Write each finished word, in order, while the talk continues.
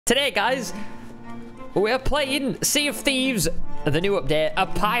Today, guys, we're playing Sea of Thieves, the new update, A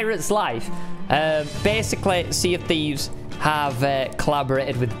Pirate's Life. Basically, Sea of Thieves have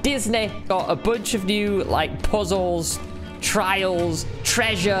collaborated with Disney. Got a bunch of new, like, puzzles, trials,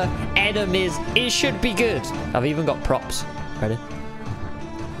 treasure, enemies. It should be good. I've even got props. Ready?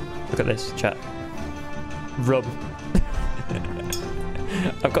 Look at this, chat. Rum.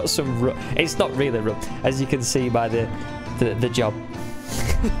 I've got some rum. It's not really rum, as you can see by the job.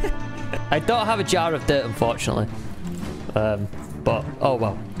 I don't have a jar of dirt, unfortunately. But, oh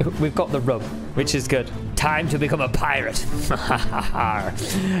well. We've got the rum, which is good. Time to become a pirate.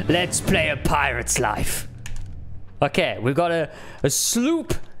 Let's play A Pirate's Life. Okay, we've got a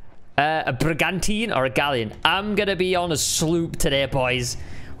sloop, a brigantine, or a galleon. I'm gonna be on a sloop today, boys.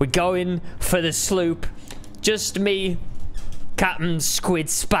 We're going for the sloop. Just me, Captain Squid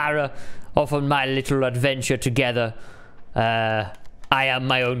Sparrow, off on my little adventure together. I am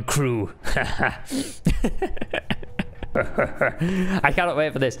my own crew. I cannot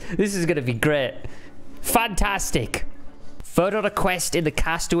wait for this. This is gonna be great. Fantastic. Vote on a quest in the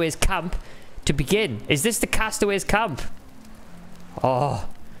Castaways camp to begin. Is this the Castaways camp? Oh,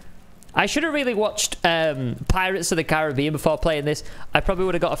 I should have really watched Pirates of the Caribbean before playing this. I probably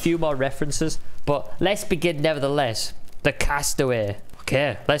would have got a few more references, but let's begin nevertheless. The Castaway.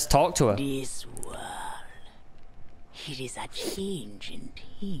 Okay, let's talk to her. This world, it is a changing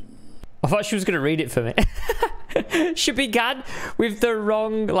thing. I thought she was going to read it for me. She began with the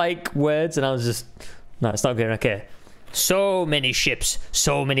wrong, like, words, and I was just... No, it's not good. Okay. So many ships,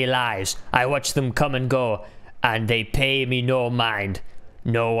 so many lives. I watch them come and go, and they pay me no mind.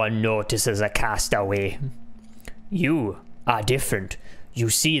 No one notices a castaway. You are different. You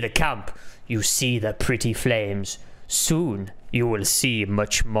see the camp. You see the pretty flames. Soon you will see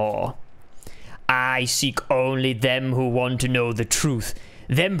much more. I seek only them who want to know the truth.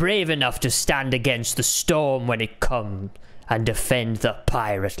 Them brave enough to stand against the storm when it comes and defend the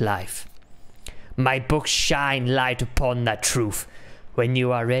pirate life. My books shine light upon that truth. When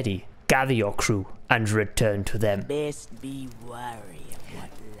you are ready, gather your crew and return to them. Best be wary of what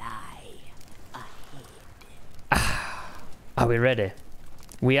lie ahead. Are we ready?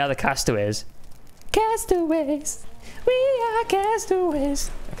 We are the castaways. Castaways. We are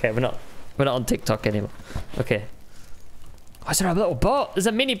castaways. Okay, we're not on TikTok anymore. Okay. Oh, is there a little boat? There's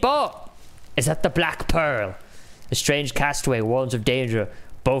a mini boat. Is that the Black Pearl? A strange castaway warns of danger,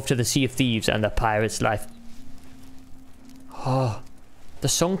 both to the Sea of Thieves and the pirate's life. Oh, the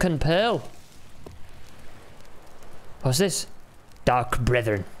Sunken Pearl. What's this? Dark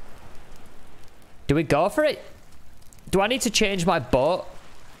Brethren. Do we go for it? Do I need to change my boat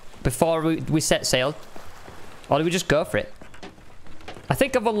before we set sail? Or do we just go for it? I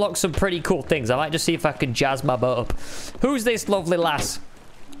think I've unlocked some pretty cool things. I might just see if I can jazz my boat up. Who's this lovely lass?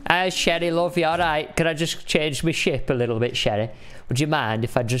 Sherry, love you. Alright, can I just change my ship a little bit, Sherry? Would you mind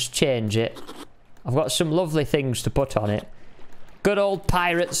if I just change it? I've got some lovely things to put on it. Good old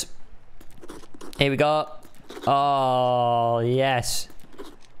pirates. Here we go. Oh, yes.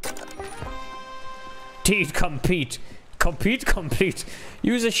 Teed compete. Complete.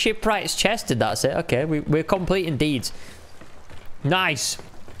 Use a shipwright's chest and that's it. Okay, we're completing deeds. Nice.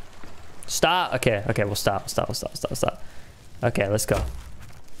 Start. Okay, we'll start. Okay, let's go.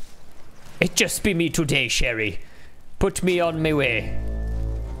 It just be me today, Sherry. Put me on my way.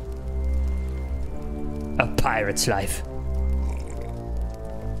 A pirate's life.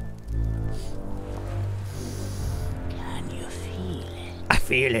 Can you feel it? I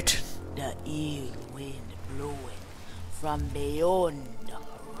feel it. The ill wind blowing from beyond the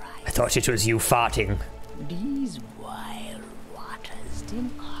horizon. I thought it was you farting. These wild waters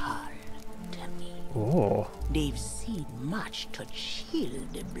them call to me. Oh. They've seen much to chill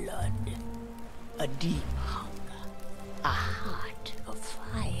the blood. A deep hunger, a heart of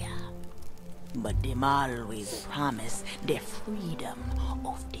fire. But them always promise the freedom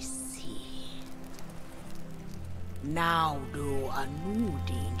of the sea. Now though a new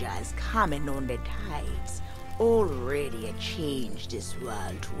danger is coming on the tides, already a change this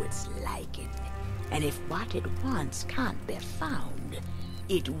world to its liking. And if what it wants can't be found,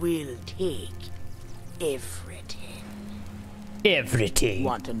 it will take everything. Everything.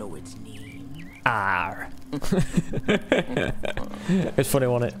 Want to know its name? R. It's funny,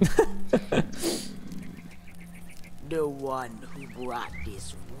 wasn't it? The one who brought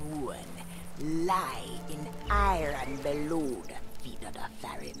this ruin lie in iron below the feet of the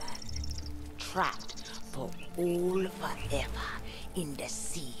ferryman, trapped for all forever in the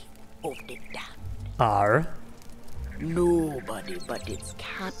sea of the damned. R. Nobody but its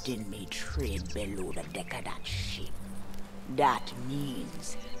captain may tread below the deck of that ship. That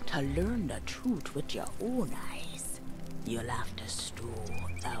means To learn the truth with your own eyes, you'll have to stow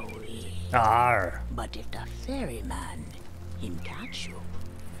away. Arr. But if the ferryman, him catch you,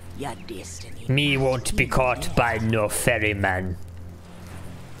 your destiny... Me won't be caught by no ferryman.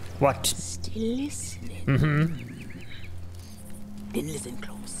 What? Still listening? Then listen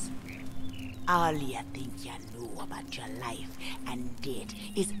close. All you think you know about your life and death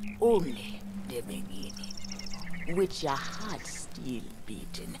is only the beginning. With your heart still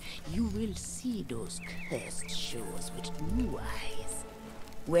beating, you will see those cursed shores with new eyes.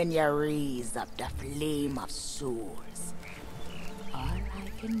 When you raise up the flame of souls, all I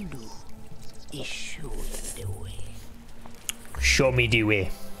can do is show you the way. Show me the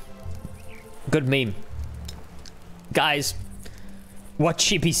way. Good meme. Guys, what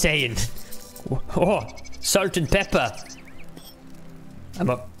she be saying? Oh, salt and pepper.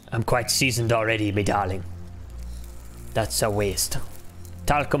 I'm quite seasoned already, me darling. That's a waste.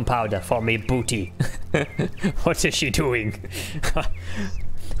 Talcum powder for me booty. What is she doing?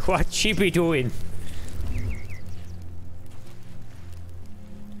 What she be doing?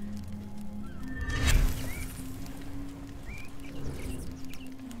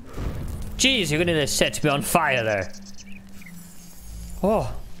 Jeez, you're gonna set me on fire there.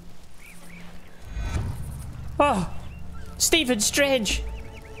 Oh. Oh. Stephen Strange.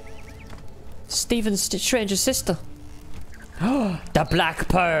 Stephen Strange's sister. Oh, the Black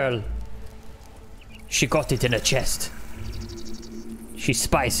Pearl. She got it in a chest. She's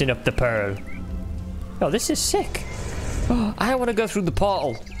spicing up the pearl. Oh, this is sick. Oh, I want to go through the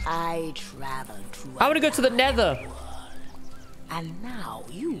portal. I traveled through. I want to go to the Nether. World, and now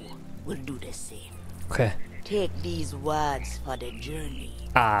you will do the same. Okay. Take these words for the journey.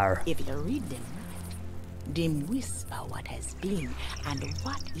 R. If you read them right, them whisper what has been and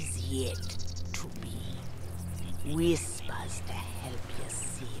what is yet to be. Whispers to help you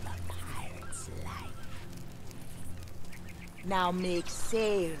save a pirate's life. Now make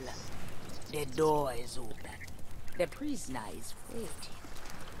sail. The door is open. The prisoner is waiting.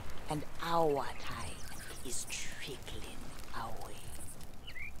 And our time is trickling away.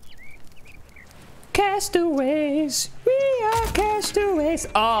 Castaways. We are castaways.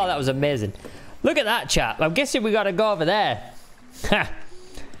 Oh, that was amazing. Look at that, chap. I'm guessing we gotta go over there. Ha.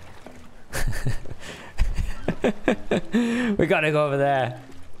 We gotta go over there.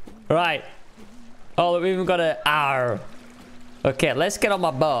 Right. Oh, we even got a R. Okay, let's get on my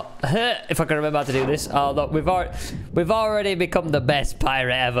boat. If I can remember how to do this. Oh, look, we've already become the best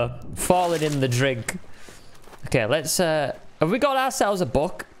pirate ever. Falling in the drink. Okay, let's have we got ourselves a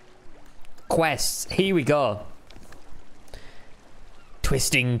book? Quests. Here we go.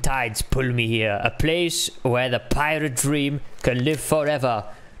 Twisting tides pull me here. A place where the pirate dream can live forever.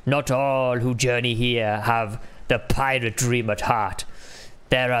 Not all who journey here have the pirate dream at heart.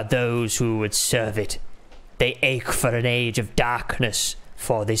 There are those who would serve it. They ache for an age of darkness,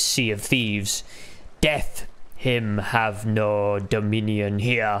 for this sea of thieves. Death, him have no dominion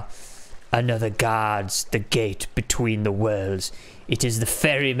here. Another guards the gate between the worlds. It is the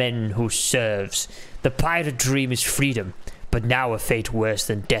ferryman who serves. The pirate dream is freedom, but now a fate worse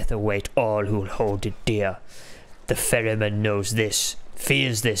than death await all who hold it dear. The ferryman knows this,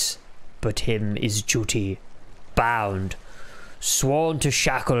 fears this, but him is duty bound, sworn to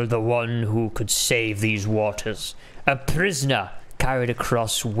shackle the one who could save these waters. A prisoner carried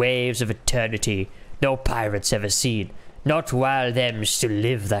across waves of eternity no pirates ever seen, not while them still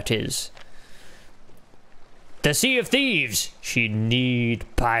live, that is. The Sea of Thieves, she need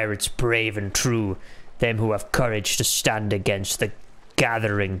pirates brave and true, them who have courage to stand against the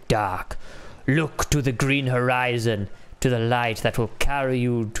gathering dark. Look to the green horizon, to the light that will carry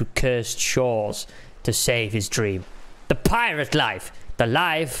you to cursed shores to save his dream. The pirate life, the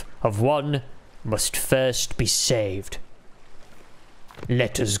life of one, must first be saved.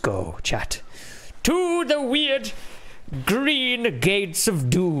 Let us go, chat. To the weird green gates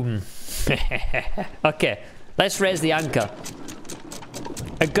of doom. Okay, let's raise the anchor.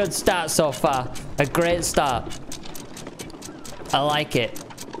 A good start so far. A great start. I like it.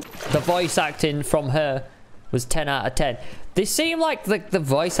 The voice acting from her was 10 out of 10. They seem like the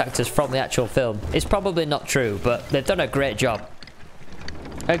voice actors from the actual film. It's probably not true, but they've done a great job.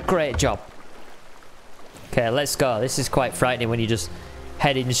 A great job. Okay, let's go. This is quite frightening when you're just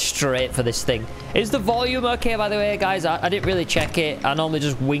heading straight for this thing. Is the volume okay, by the way, guys? I didn't really check it. I normally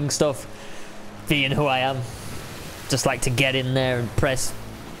just wing stuff, being who I am. Just like to get in there and press.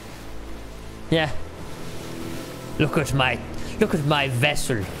 Yeah. Look at my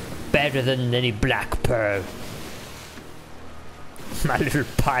vessel. Better than any black pearl. My little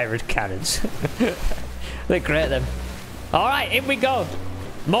pirate cannons. They're great, them. Alright, in we go.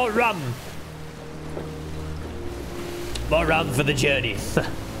 More rum. More rum for the journey.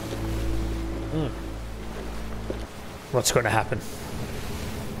 What's going to happen?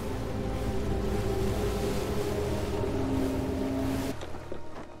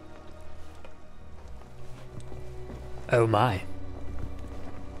 Oh my.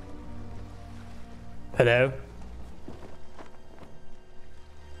 Hello?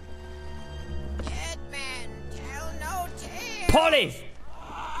 Polly!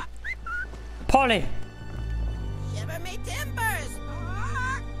 Polly! Shiver me timbers!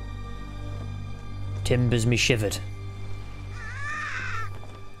 Timbers me shivered.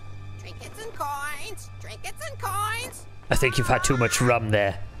 Trinkets and coins! Trinkets and coins! I think you've had too much rum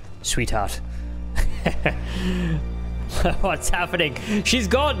there, sweetheart. What's happening? She's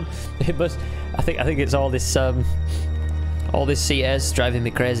gone! It must... I think it's all this CS driving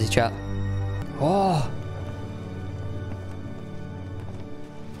me crazy, chat. Oh!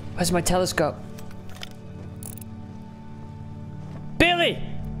 Where's my telescope? Billy!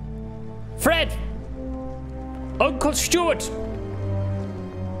 Fred! Uncle Stuart!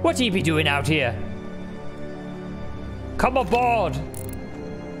 What he be doing out here? Come aboard!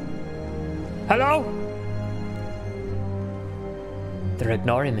 Hello? They're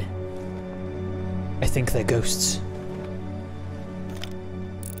ignoring me. I think they're ghosts.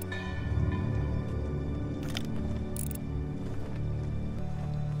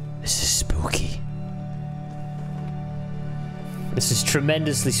 This is spooky. This is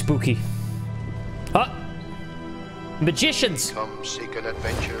tremendously spooky. Ah! Magicians! Come seek an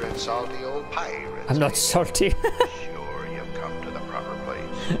adventure in salty old pirates. I'm not salty. Sure, you've come to the proper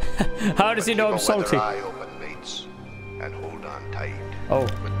place. How does he know I'm salty? Eye open, mates, and hold on tight. Oh.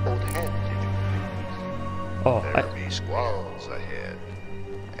 With both hands, if you please. Oh. There'll be squalls ahead,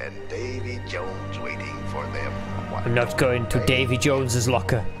 and Davy Jones waiting for them. I'm not going to Davy Jones's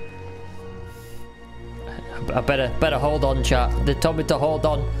locker. I better hold on, chat. They told me to hold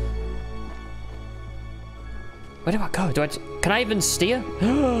on. Where do I go? Can I even steer?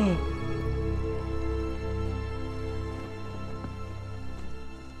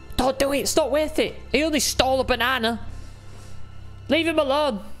 Don't do it. It's not worth it. He only stole a banana. Leave him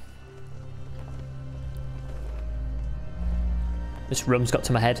alone. This rum's got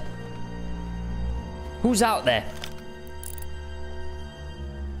to my head. Who's out there?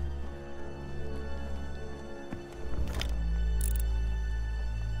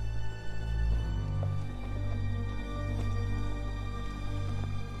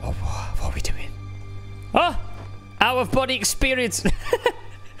 What are we doing? Oh! Out of body experience.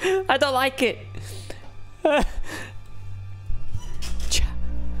 I don't like it.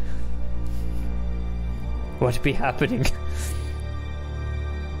 What be happening?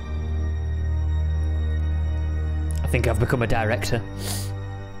 I think I've become a director.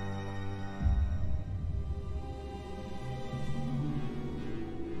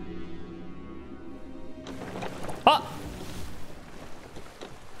 Oh!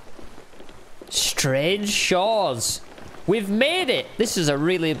 Strange shores. We've made it. This is a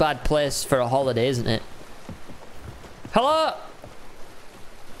really bad place for a holiday, isn't it? Hello?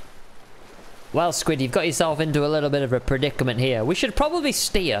 Well, Squid, you've got yourself into a little bit of a predicament here. We should probably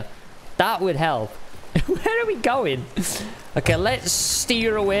steer. That would help. Where are we going? Okay, let's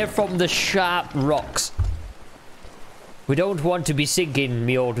steer away from the sharp rocks. We don't want to be sinking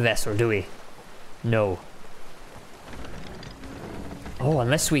me old vessel, do we? No. Oh,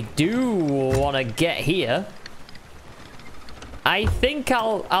 unless we do want to get here. I think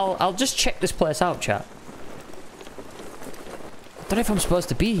I'll just check this place out, chat. I don't know if I'm supposed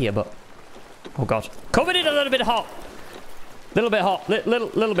to be here, but... Oh, God. Coming in a little bit hot. Little bit hot.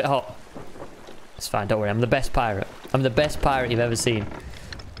 Little bit hot. It's fine, don't worry. I'm the best pirate. I'm the best pirate you've ever seen.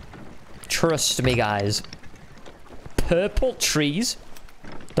 Trust me, guys. Purple trees.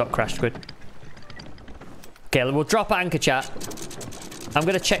 Don't crash, Squid. Okay, we'll drop anchor, chat. I'm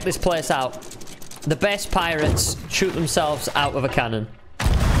going to check this place out. The best pirates shoot themselves out of a cannon.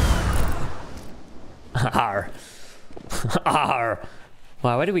 Arr. Arr.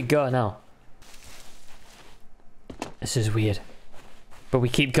 Wow, where do we go now? This is weird. But we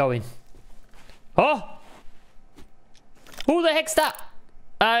keep going. Oh! Who the heck's that?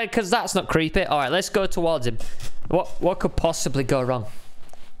 Because that's not creepy. Alright, let's go towards him. What could possibly go wrong?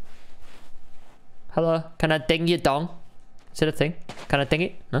 Hello? Can I ding your dong? Is it a thing? Can I ding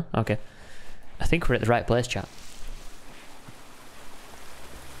it? No? Okay. I think we're at the right place, chat.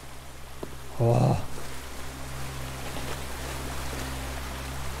 Oh.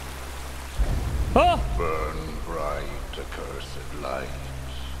 Oh! Burn bright, accursed light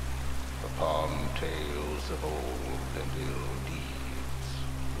upon tales of old and ill deeds.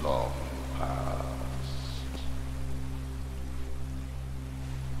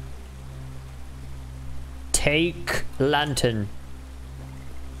 Take lantern.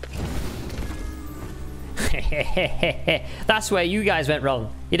 That's where you guys went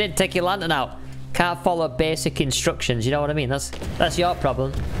wrong. You didn't take your lantern out. Can't follow basic instructions, you know what I mean? That's your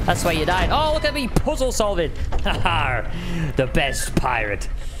problem. That's why you died. Oh, look at me puzzle solving. The best pirate.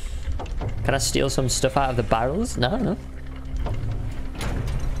 Can I steal some stuff out of the barrels? No.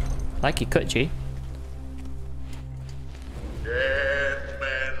 Like you could, G. Dead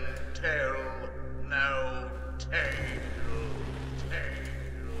men tell no tale.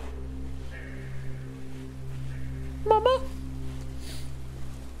 Mama.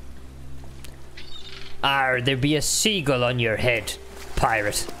 There be a seagull on your head,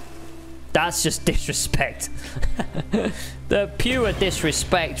 pirate. That's just disrespect. The pure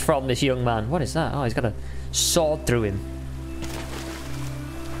disrespect from this young man. What is that? Oh, he's got a sword through him.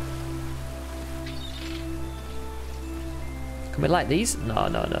 Can we light these? No,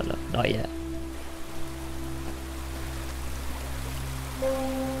 not yet.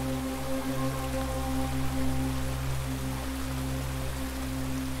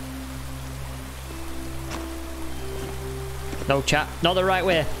 No, chat. Not the right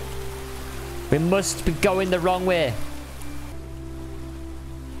way. We must be going the wrong way.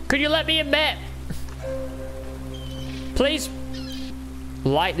 Could you let me in, mate? Please.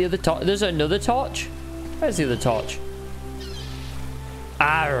 Light the other torch. There's another torch? Where's the other torch?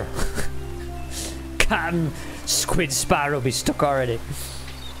 Arr. Can Squid Sparrow be stuck already?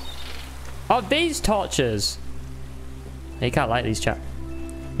 Oh, these torches. You can't light these, chat.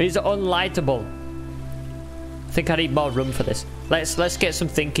 These are unlightable. I think I need more room for this. Let's get some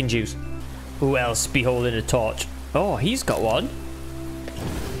thinking juice. Who else be holding a torch? Oh, he's got one.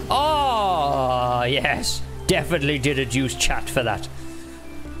 Oh, yes. Definitely did a juice chat for that.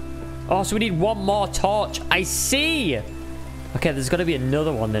 Oh, so we need one more torch. I see. Okay, there's got to be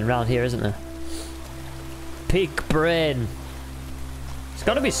another one then around here, isn't there? Big brain. There's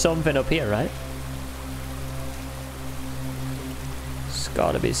got to be something up here, right? There's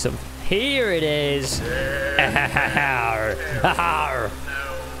got to be something. Here it is.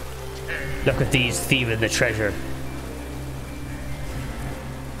 Look at these thieving the treasure.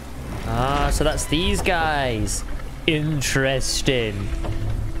 Ah, so that's these guys. Interesting.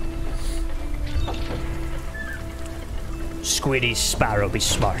 Squiddy Sparrow be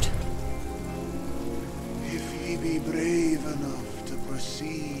smart. If ye be brave enough to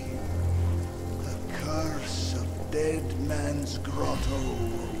perceive, the curse of Dead Man's Grotto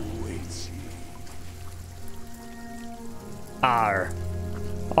awaits ye. Arr.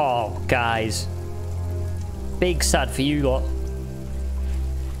 Oh, guys. Big sad for you lot.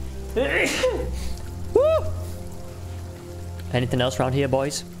 Woo! Anything else around here,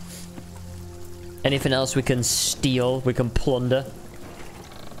 boys? Anything else we can steal, we can plunder?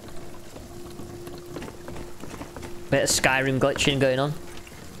 Bit of Skyrim glitching going on.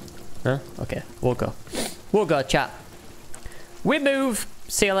 Huh? Okay, we'll go. We'll go, chat. We move.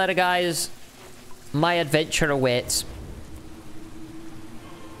 See you later, guys. My adventure awaits.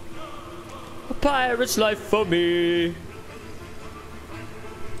 A pirate's life for me.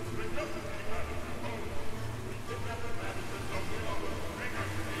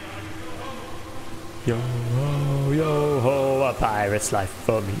 Yo ho, yo ho, a pirate's life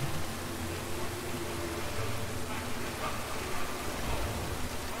for me.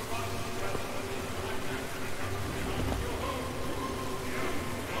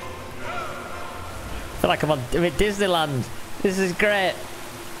 I feel like I'm at Disneyland. This is great.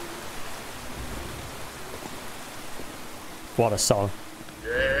 What a song.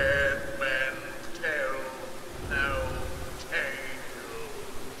 Dead men tell no tale.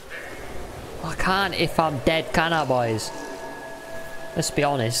 I can't if I'm dead, can I, boys? Let's be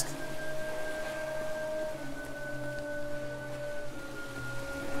honest.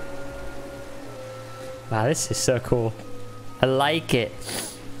 Wow, this is so cool. I like it.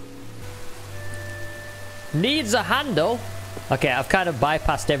 Needs a handle. Okay, I've kind of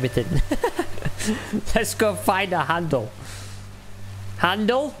bypassed everything. Let's go find a handle.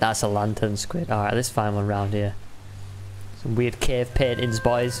 Handle? That's a lantern, Squid. Alright, let's find one around here. Some weird cave paintings,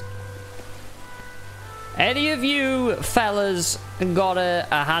 boys. Any of you fellas got a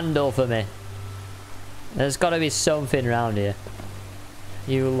handle for me? There's got to be something around here.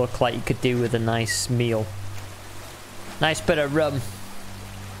 You look like you could do with a nice meal. Nice bit of rum.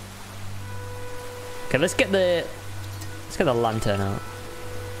 Okay, let's get the lantern out.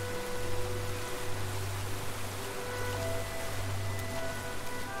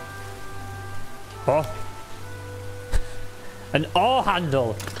 Oh. An oar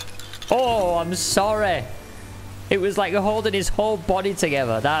handle. Oh, I'm sorry. It was like holding his whole body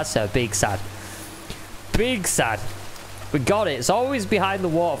together. That's a big sad. big sad. We got it. It's always behind the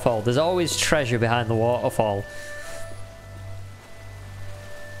waterfall. There's always treasure behind the waterfall.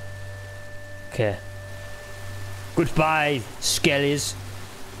 Okay. Goodbye, skellies.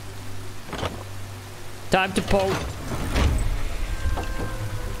 Time to pull.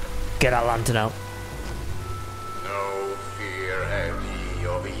 Get our lantern out. No fear have ye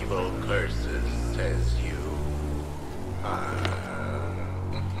of evil curses, says you.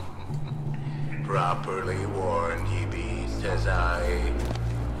 Properly warned ye be, says I.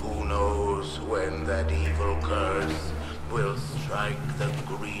 Who knows when that evil curse will strike the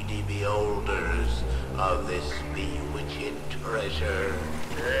greedy beholders of this bewitched treasure.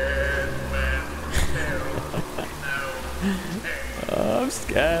 Dead men tell no tale. I'm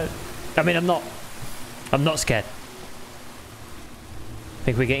scared. I mean, I'm not scared. I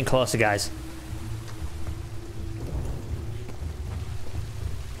think we're getting closer, guys.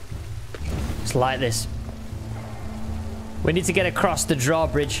 It's like this. We need to get across the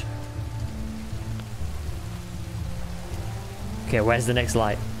drawbridge. Okay, where's the next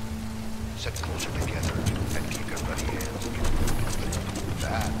light? Set closer together and keep your bloody hands together.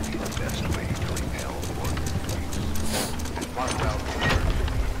 That'd be the best way to repel orders. And one round the word.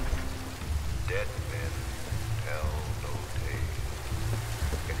 Dead men tell no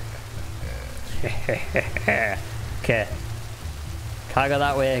tale. Okay. Can't go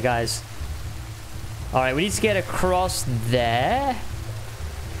that way, guys. Alright, we need to get across there.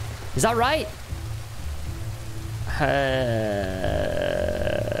 Is that right?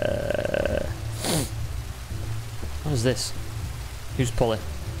 What is this? Who's pulling?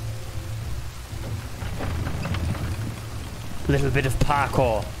 A little bit of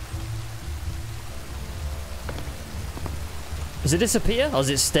parkour. Does it disappear or does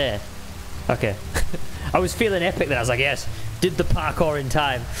it stay? Okay. I was feeling epic then. I was like, yes, did the parkour in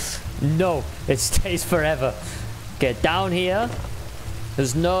time. No, it stays forever. Okay, down here.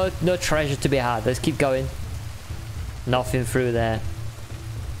 There's no treasure to be had. Let's keep going. Nothing through there.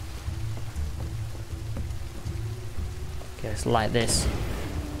 Okay, it's like this.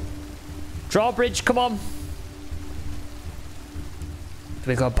 Drawbridge, come on. Do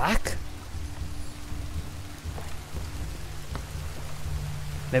we go back?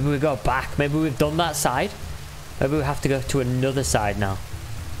 Maybe we go back. Maybe we've done that side. Maybe we have to go to another side now.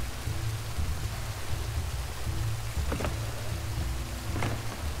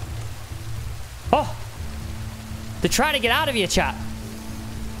 Oh! They're trying to get out of here, chat.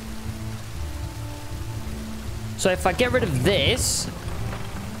 So if I get rid of this...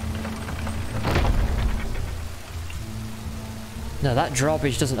 No, that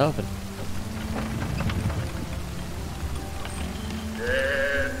drawbridge doesn't open.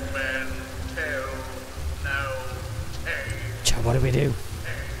 Dead men tell no tale. Chat, what do we do?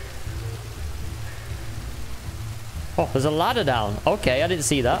 Oh, there's a ladder down. Okay, I didn't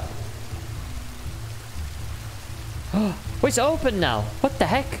see that. Oh, it's open now. What the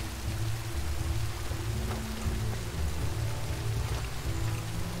heck?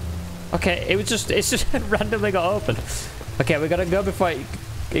 Okay, it's just randomly got open. Okay, we gotta go before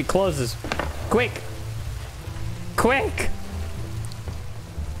it closes. Quick! Quick!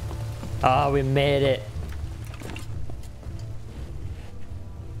 Oh, we made it.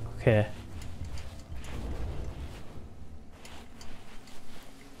 Okay.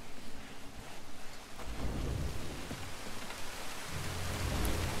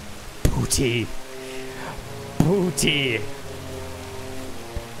 Booty. Booty.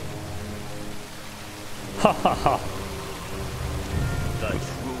 Ha ha ha. The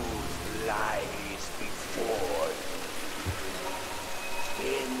truth lies before you.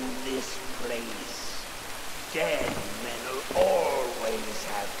 In this place, dead men will always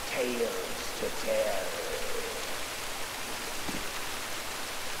have tales to tell.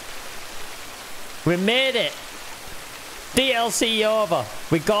 We made it. DLC over.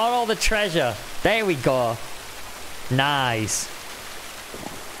 We got all the treasure. There we go. Nice.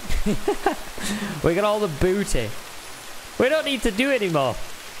 We got all the booty. We don't need to do anymore.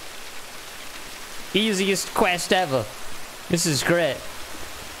 Easiest quest ever. This is great.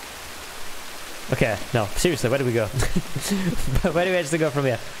 Okay, no, seriously, where do we go? Where do we actually go from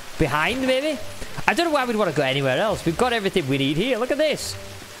here? Behind, maybe? I don't know why we'd want to go anywhere else. We've got everything we need here. Look at this.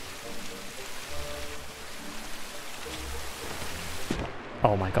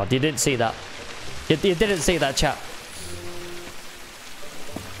 Oh my god, you didn't see that. You didn't see that, chat.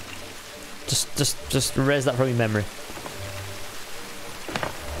 Just erase that from your memory.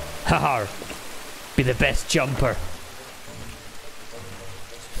 Haha. Be the best jumper.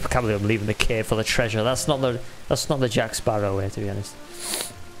 I can't believe I'm leaving the cave for the treasure. That's not the Jack Sparrow way, to be honest.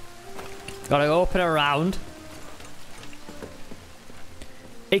 Gotta open around.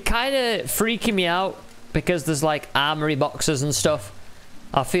 It kind of freaking me out because there's like armory boxes and stuff.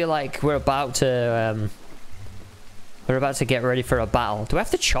 I feel like we're about to get ready for a battle. Do I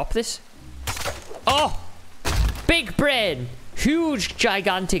have to chop this? Oh! Big brain! Huge,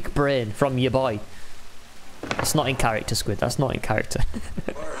 gigantic brain from your boy. That's not in character, Squid. That's not in character.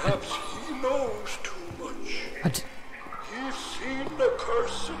 Perhaps he knows too much. He's seen the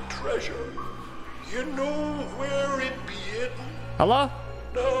cursed treasure. You know where it be hidden. Hello?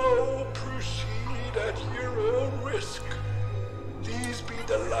 Now proceed at your own risk. These be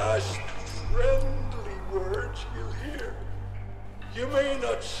the last friendly words you'll hear. You may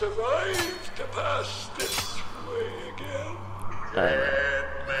not survive to pass this way again.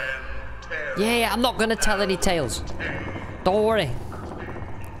 Yeah, I'm not gonna tell any tales. Don't worry.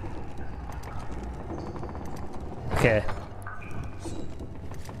 Okay.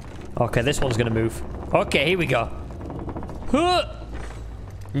 Okay, this one's gonna move. Okay, here we go. Huh!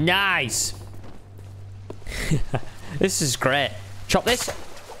 Nice. This is great. Chop this.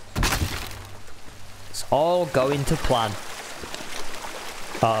 It's all going to plan.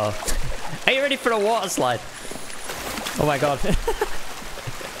 Uh-oh. Are you ready for a water slide? Oh my god.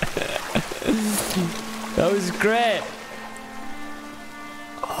 That was great.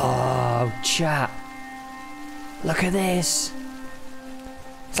 Oh, chat. Look at this.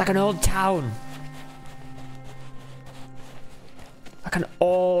 It's like an old town. Like an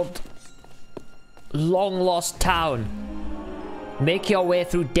old, long-lost town. Make your way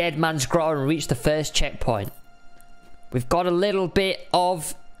through Dead Man's Grotto and reach the first checkpoint. We've got a little bit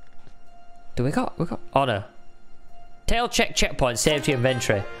of... Do we got... honor. Tail check checkpoint. Save to your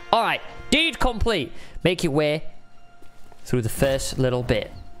inventory. Alright. Deed complete. Make your way through the first little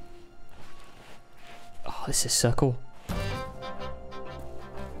bit. Oh, this is so cool.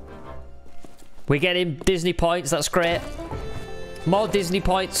 We're getting Disney points. That's great. More Disney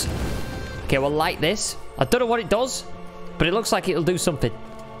points. Okay, we'll light this. I don't know what it does, but it looks like it'll do something.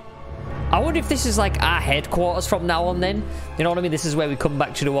 I wonder if this is like our headquarters from now on then. You know what I mean? This is where we come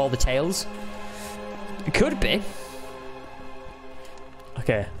back to do all the tales. It could be.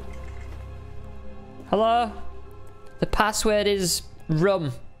 Okay. Hello? The password is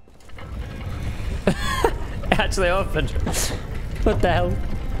rum. It actually opened. What the hell?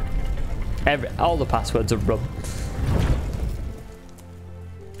 All the passwords are rum.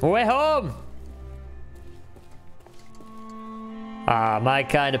 We're home! Ah, my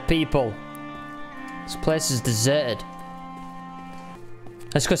kind of people. This place is deserted.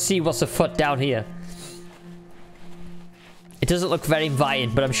 Let's go see what's afoot down here. It doesn't look very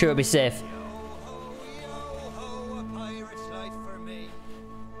inviting, but I'm sure it'll be safe.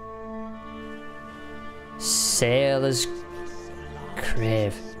 Sailor's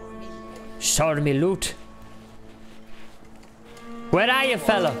Crave. Sold me loot. Where are you,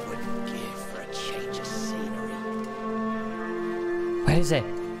 fella? Where is it?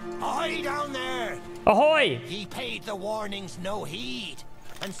 Ahoy down there! Ahoy! He paid the warnings no heed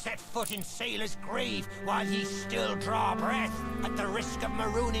and set foot in Sailor's Grave while ye still draw breath at the risk of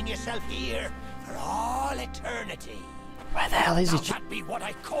marooning yourself here for all eternity. Where the hell is Now it? that be what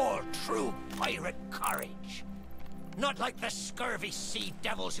I call true pirate courage. Not like the scurvy sea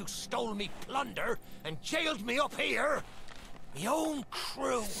devils who stole me plunder and jailed me up here. Me own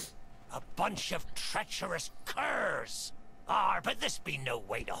crew. A bunch of treacherous curs. But this be no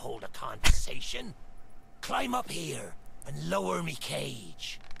way to hold a conversation. Climb up here and lower me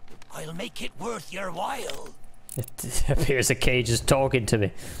cage. I'll make it worth your while. It appears the cage is talking to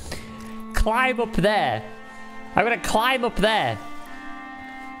me. Climb up there. I'm gonna climb up there.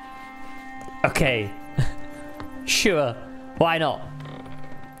 Okay. Sure. Why not?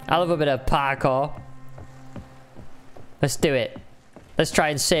 I love a bit of parkour. Let's do it. Let's try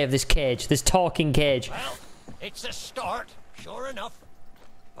and save this cage. This talking cage. Well, it's a start, sure enough.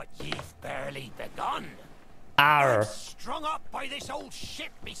 But ye've barely begun. Arr. I'm strung up by this old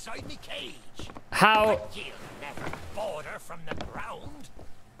shit beside me cage. How? But you'll never border from the ground.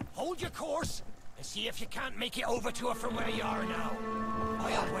 Hold your course and see if you can't make it over to her from where you are now.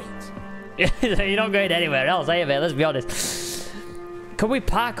 I'll wait. You're not going anywhere else, are you, mate? Let's be honest. Can we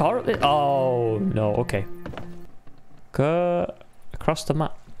parkour up this? Oh, no. Okay. Go across the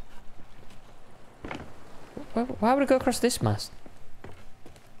map. Why would I go across this mast?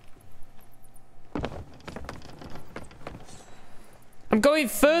 I'm going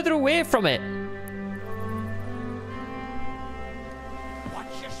further away from it.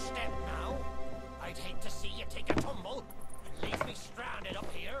 Watch your step now. I'd hate to see you take a tumble and leave me stranded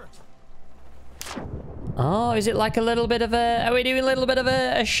up here. Oh, is it like a little bit of a... Are we doing a little bit of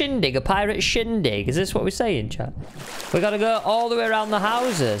a shindig? A pirate shindig? Is this what we're saying, chat? We gotta go all the way around the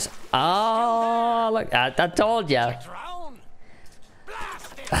houses. Oh, look. I told you.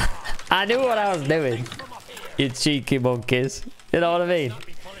 I knew what I was doing. You cheeky monkeys. You know what I mean?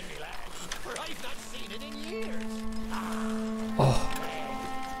 Oh.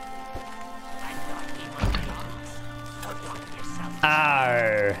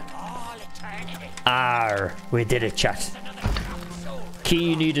 Arr. Arr. We did it, chat.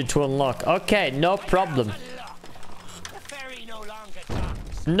 Key needed to unlock. Okay, no problem.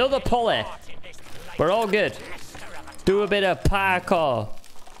 Another pulley. We're all good. Do a bit of parkour.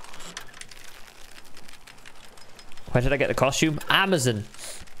 Where did I get the costume? Amazon.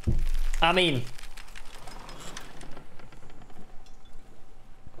 I mean...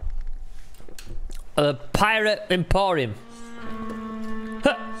 The Pirate Emporium.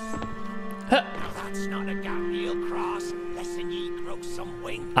 Huh. Huh. That's not a Gabriel cross, less'n ye grow some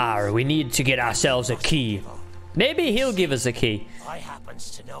wing. Arr, we need to get ourselves a key. Maybe he'll give us a key. I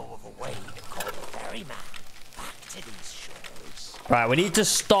happens to know of a way to call the ferryman back to these shores. Right, we need to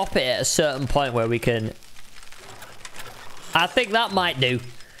stop it at a certain point where we can... I think that might do.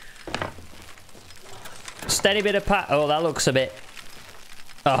 Steady bit of oh, that looks a bit...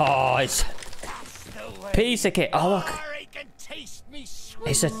 Oh, it's... Piece of cake. Oh, look.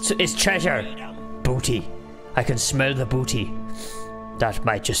 It's treasure. Booty. I can smell the booty. That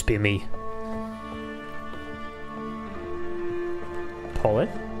might just be me. Pull it.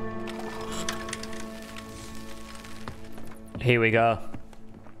 Here we go.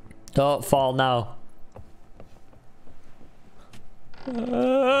 Don't fall now.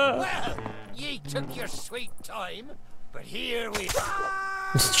 Well, ye took your sweet time, but here we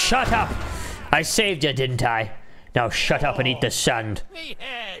are. Shut up! I saved you, didn't I? Now shut up and eat the sand. Me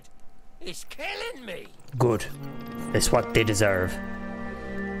head is killing me. Good. It's what they deserve.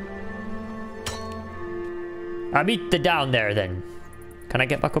 I'll meet the down there then. Can I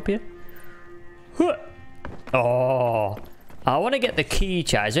get back up here? Huh. Oh. I want to get the key,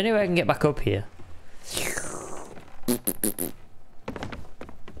 chat. Is there any way I can get back up here?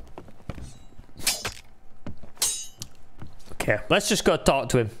 Okay, let's just go talk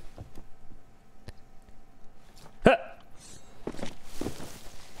to him. Huh.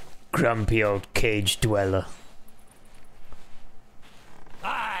 Grumpy old cage dweller.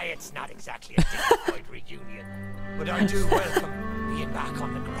 Aye, it's not exactly a dignified reunion, but I do welcome being back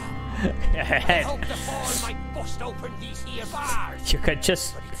on the ground. I hope the fall might bust open these here bars. You could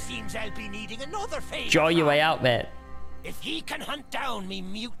just... But it seems I'll be needing another favor. Jaw your way out, mate. If ye can hunt down me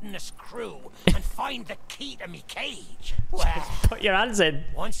mutinous crew and find the key to me cage, well... Put your hands in.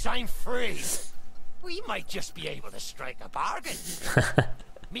 Once I'm free, we might just be able to strike a bargain.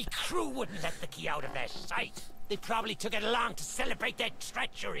 Me crew wouldn't let the key out of their sight. They probably took it along to celebrate their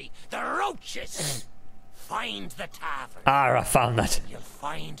treachery. The roaches! Find the tavern. Ah, I found that. You'll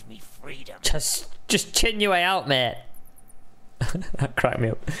find me freedom. Just chin your way out, mate. That cracked me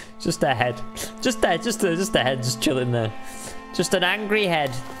up. Just a head. Just a head, just chilling there. Just an angry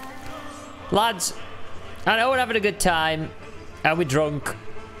head. Lads, I know we're having a good time, and we're drunk,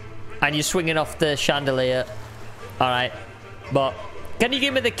 and you're swinging off the chandelier. Alright, but can you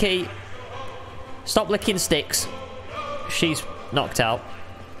give me the key? Stop licking sticks. She's knocked out.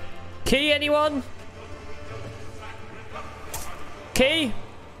 Key, anyone? Key?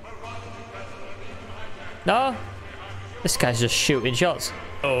 No? This guy's just shooting shots.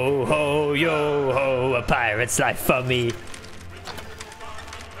 Oh ho, yo ho, a pirate's life for me.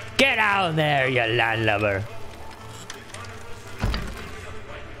 Get down there, you landlubber.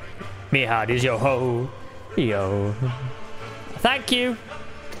 Me heart is yo ho, yo. Thank you.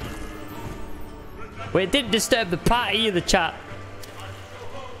 Well, it didn't disturb the party either, chat.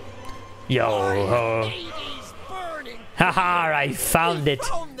 Yo ho. Haha, I found it.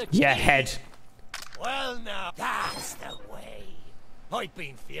 Your head. Well now, that's the way. I've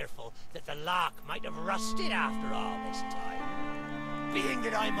been fearful that the lock might have rusted after all this time. Being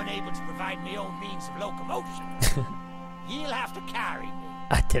that I'm unable to provide my own means of locomotion, you'll have to carry me.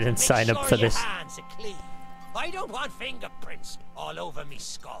 I didn't sign up for this. Your hands are clean. I don't want fingerprints all over me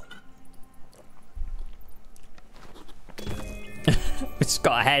skull. It's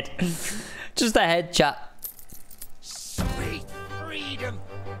got a head. Just a head, chat. Sweet freedom.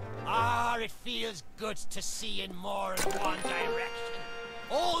 Ah, it feels good to see in more than one direction.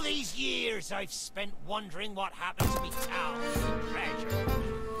 All these years I've spent wondering what happened to me town and treasure.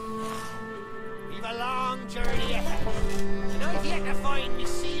 We've a long journey ahead, and I've yet to find me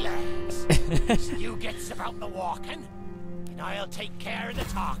sea legs. So you gets about the walking, and I'll take care of the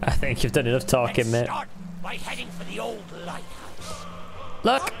talking. I think you've done enough talking, Let's mate. start by heading for the old lighthouse.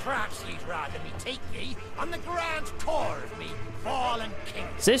 Look. Or perhaps you'd rather me take ye on the grand tour of me fallen king.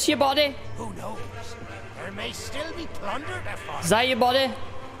 Is this your body? Who knows? There may still be plunder to find. Is that your body?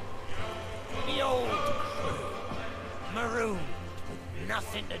 The old crew, marooned with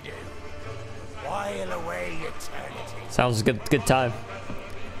nothing to do, while away eternity. Sounds good. Good time.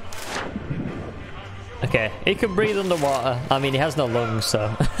 Okay, he can breathe underwater. I mean, he has no lungs,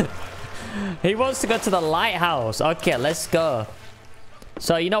 so he wants to go to the lighthouse. Okay, let's go.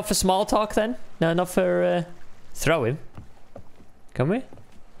 So you're not for small talk then? No, not for throw him. Can we?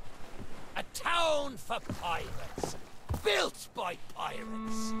 A town for pirates, built by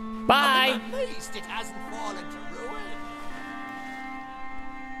pirates. Bye. I'm amazed it hasn't fallen to ruin.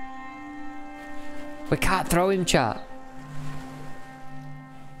 We can't throw him, chat.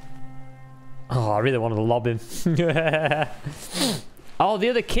 Oh, I really wanted to lob him. Oh, the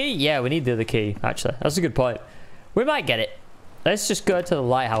other key. Yeah, we need the other key, actually. That's a good point. We might get it. Let's just go to the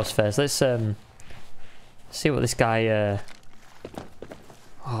lighthouse first. Let's see what this guy...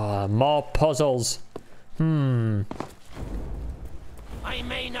 Oh, more puzzles. I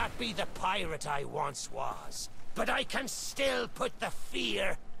may not be the pirate I once was, but I can still put the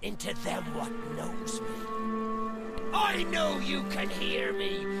fear into them what knows me. I know you can hear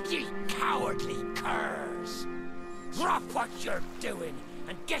me, ye cowardly curs. Drop what you're doing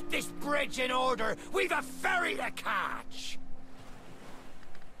and get this bridge in order. We've a ferry to catch.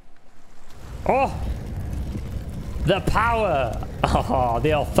 Oh! The power! Oh,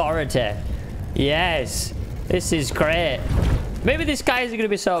 the authority. Yes. This is great. Maybe this guy isn't going to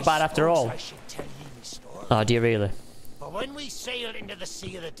be so bad after all. I should tell you my story. Oh, do you really? But when we sailed into the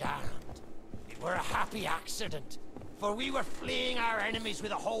Sea of the Damned, it were a happy accident, for we were fleeing our enemies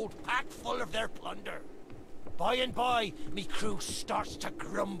with a hold packed full of their plunder. By and by, me crew starts to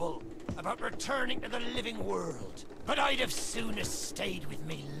grumble about returning to the living world. But I'd have sooner stayed with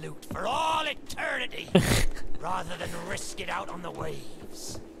me loot for all eternity, rather than risk it out on the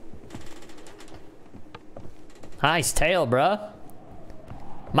waves. Nice tail, bro.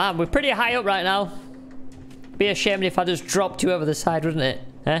 Man, we're pretty high up right now. Be ashamed if I just dropped you over the side, wouldn't it?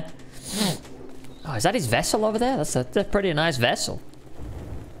 Eh? Oh, is that his vessel over there? That's a pretty nice vessel.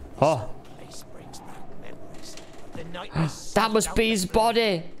 Oh. This place brings back memories of the night we That must be his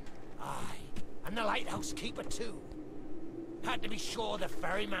body. Aye, and the lighthouse keeper too. Had to be sure the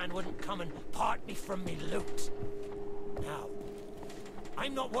ferryman wouldn't come and part me from me loot. Now,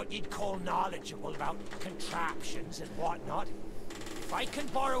 I'm not what you'd call knowledgeable about contraptions and whatnot. If I can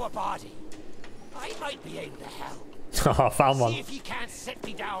borrow a body, I might be able to help. Oh, found one. See if you can't set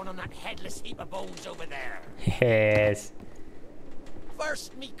me down on that headless heap of bones over there. Yes.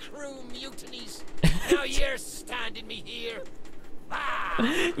 First me crew mutinies, now you're standing me here. Ah!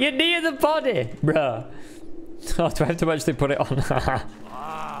 You're near the body, bro. Oh, do I have to actually put it on?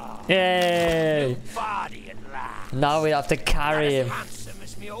 Yay! Body at last. Now we have to carry Not as him. handsome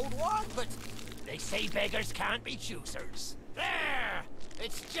as me old one, but they say beggars can't be choosers. There!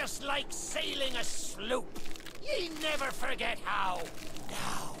 It's just like sailing a sloop. Ye never forget how.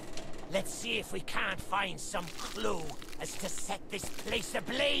 Now, let's see if we can't find some clue as to set this place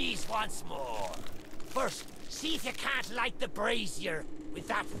ablaze once more. First, see if you can't light the brazier with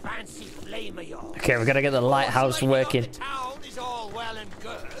that fancy flame of yours. Okay, we're gonna get the lighthouse working. The town is all well and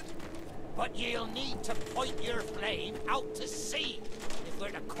good, but you'll need to point your flame out to sea if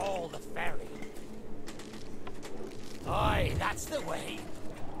we're to call the ferry. Aye, that's the way.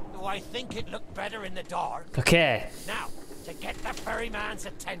 Though I think it looked better in the dark. Okay. Now, to get the ferryman's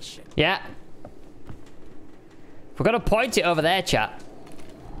attention. Yeah. We're gonna point it over there, chat.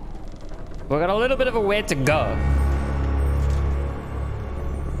 We've got a little bit of a way to go.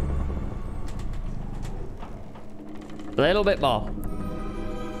 A little bit more.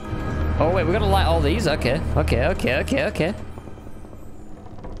 Oh wait, we're gonna light all these. Okay, okay.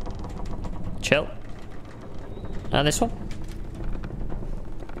 Chill. And this one.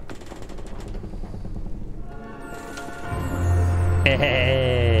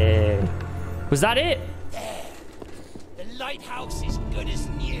 Hey. Was that it? There. The lighthouse is good as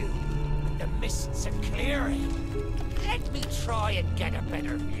new. And the mists are clearing. Let me try and get a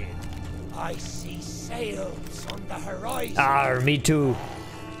better view. I see sails on the horizon. Ah, me too.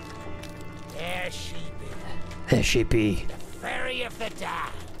 There she be. There she be. The ferry of the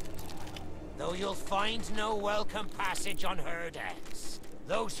damned. Though you'll find no welcome passage on her decks.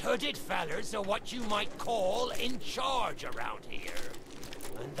 Those hooded fellers are what you might call in charge around here.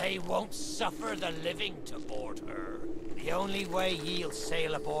 And they won't suffer the living to board her. The only way ye'll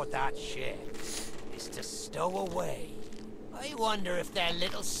sail aboard that ship is to stow away I wonder if their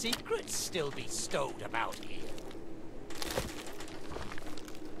little secrets still be stowed about here.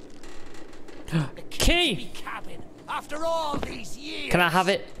 The Key! to me cabin, after all these years. Can I have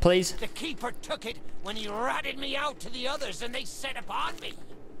it, please? The keeper took it when he ratted me out to the others and they set upon me.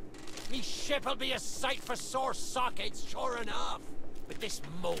 Me ship'll be a sight for sore sockets, sure enough. But this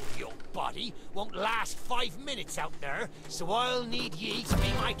moldy body won't last 5 minutes out there, so I'll need ye to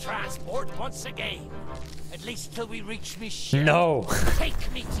be my transport once again. At least till we reach me ship. No.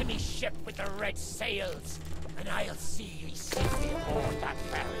 Take me to me ship with the red sails, and I'll see ye safely aboard that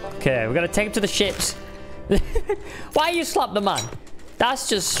ferry. Okay, we gotta take him to the ships. Why you slap the man? That's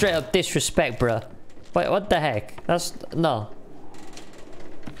just straight up disrespect, bruh. Wait, what the heck? That's... no.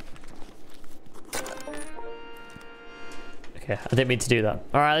 Okay, I didn't mean to do that.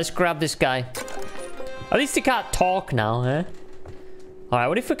 Alright, let's grab this guy. At least he can't talk now, eh? Alright,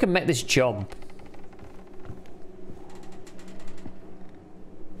 what if we can make this jump?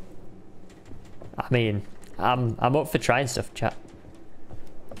 I mean, I'm up for trying stuff, chat.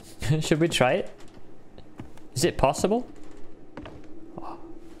 Should we try it? Is it possible? Oh.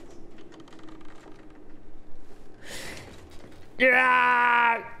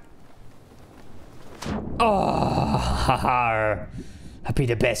 Yeah! Oh, haha. I'll be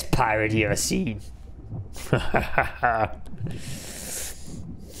the best pirate you ever seen.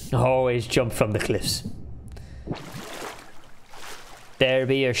 Always jump from the cliffs. There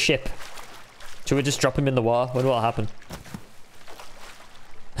be your ship. Should we just drop him in the water? What will happen?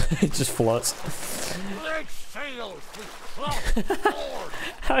 It just floats. Red sails with cloth board.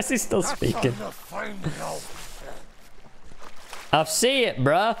 How is he still speaking? I've seen it,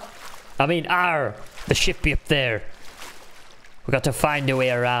 bruh. I mean, the ship be up there. We got to find a way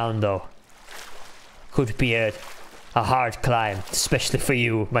around, though. Could be a hard climb, especially for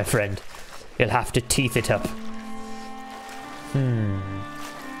you, my friend. You'll have to teeth it up.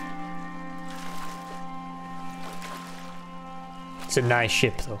 It's a nice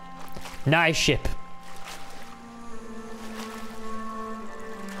ship, though. Nice ship.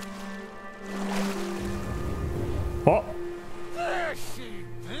 What? There she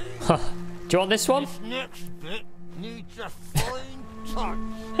be. Huh. Do you want this one? This next bit needs a fine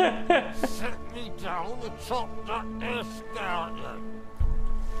touch. Set me down atop that there skeleton.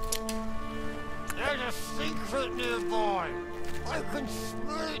 There's a secret nearby. I can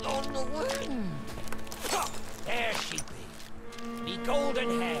smell it on the wind. There she be. Me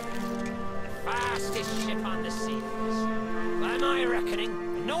golden hair. The fastest ship on the seas. By my reckoning,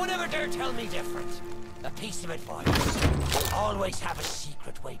 and no one ever dare tell me different. A piece of advice. Always have a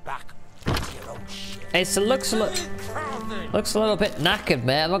secret way back to your own ship. It looks a little bit knackered,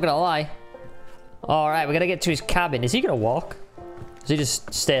 mate. I'm not gonna lie. All right, we're gonna get to his cabin. Is he gonna walk? Does he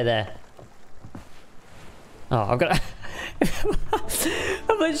just stay there? Oh, I'm gonna...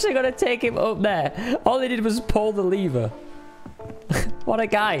 I'm literally gonna take him up there. All they did was pull the lever. What a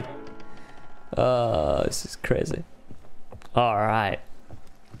guy. Oh, this is crazy. All right.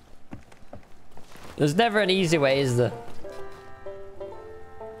 There's never an easy way, is there?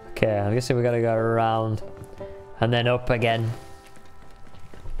 Okay, I'm guessing we gotta go around and then up again.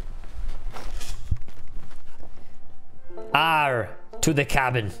 To the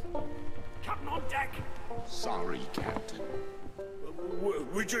cabin. Captain on deck. Sorry, Captain.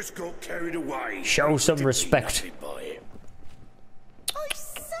 We just got carried away. Show some respect. I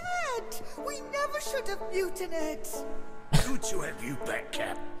said we never should have mutinied. Good to have you back,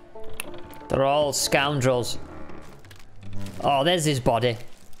 Cap. They're all scoundrels. Oh, there's his body.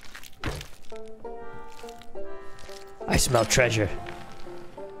 I smell treasure.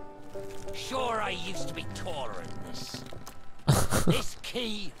 Sure, I used to be taller than this. This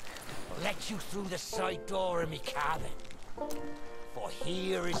key will let you through the side door of me cabin. For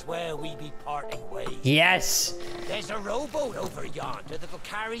here is where we be parting ways. Yes. There's a rowboat over yonder that'll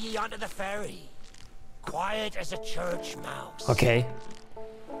carry ye onto the ferry. Quiet as a church mouse. Okay.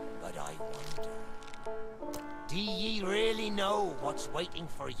 But I wonder, do ye really know what's waiting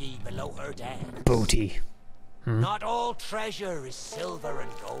for ye below her deck? Booty. Not all treasure is silver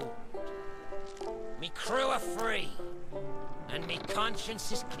and gold. Me crew are free, and me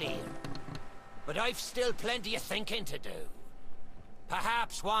conscience is clear. But I've still plenty of thinking to do.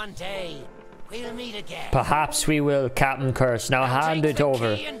 Perhaps one day we'll meet again. Perhaps we will, Captain Curse. Now hand take it the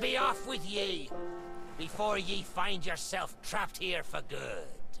over. key and be off with ye before ye find yourself trapped here for good.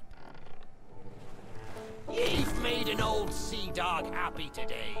 Ye've made an old sea dog happy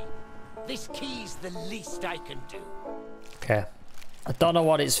today. This key's the least I can do. Okay. I don't know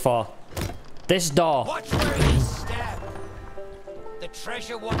what it's for. This door. Watch where ye step. The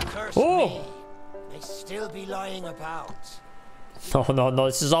treasure what cursed me may still be lying about. Oh, no,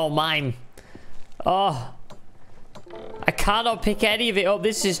 this is all mine. Oh. I cannot pick any of it up.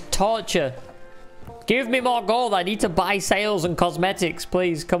 This is torture. Give me more gold. I need to buy sails and cosmetics,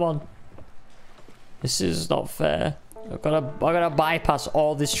 please. Come on. This is not fair. I've got to bypass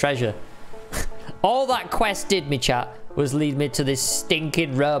all this treasure. All that quest did me, chat, was lead me to this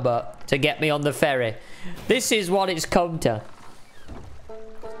stinking robot to get me on the ferry. This is what it's come to.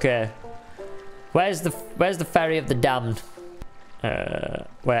 Okay. Where's the ferry of the damned?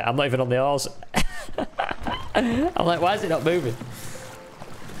 Wait, I'm not even on the oars. I'm like, why is it not moving?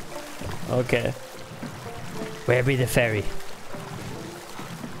 Okay. Where be the ferry?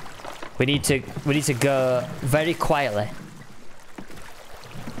 We need to go very quietly.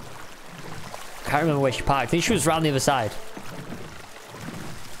 Can't remember where she parked. I think she was around the other side.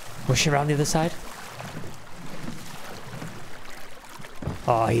 Was she around the other side?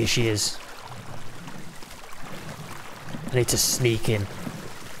 Oh, here she is. I need to sneak in.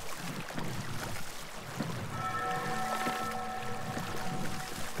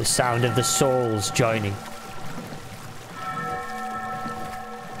 The sound of the souls joining.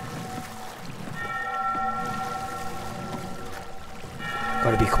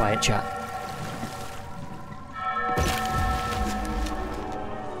 Gotta be quiet, chat.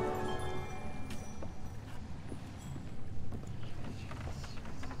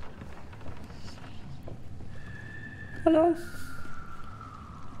 Hello?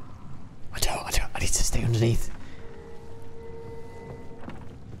 I need to stay underneath.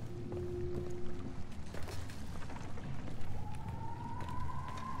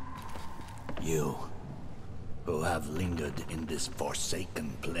 You, who have lingered in this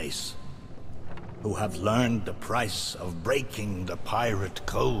forsaken place, who have learned the price of breaking the pirate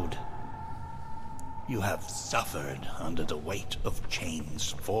code, you have suffered under the weight of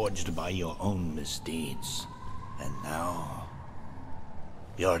chains forged by your own misdeeds. And now,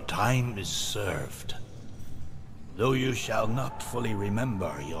 your time is served. Though you shall not fully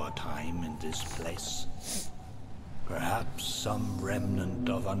remember your time in this place, perhaps some remnant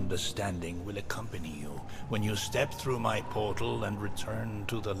of understanding will accompany you when you step through my portal and return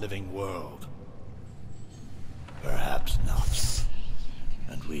to the living world. Perhaps not,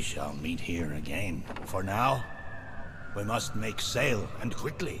 and we shall meet here again. For now, we must make sail, and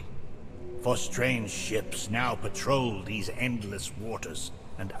quickly. For strange ships now patrol these endless waters,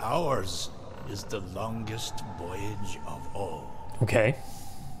 and ours is the longest voyage of all. Okay.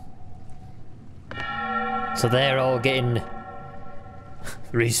 So they're all getting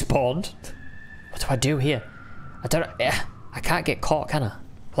respawned. What do I do here? I can't get caught, can I?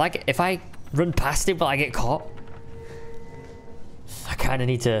 Like, if I run past him, will I get caught? I kind of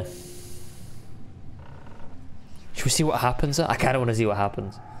need to... Should we see what happens? I kind of want to see what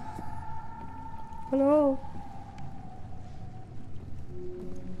happens. Hello?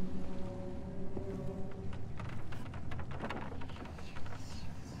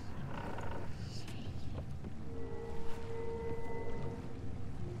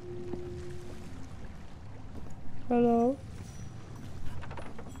 Hello?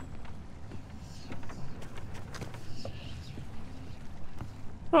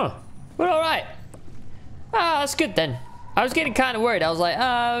 Huh. We're alright. Ah, that's good then. I was getting kind of worried. I was like,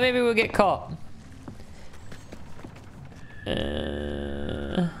 maybe we'll get caught.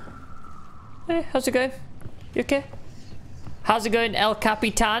 Hey, how's it going? You okay? How's it going, El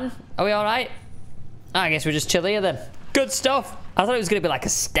Capitan? Are we alright? I guess we're just chill here then. Good stuff. I thought it was going to be like a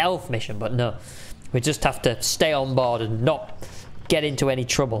stealth mission, but no. We just have to stay on board and not get into any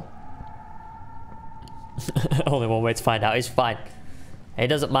trouble. Only one way to find out. He's fine. He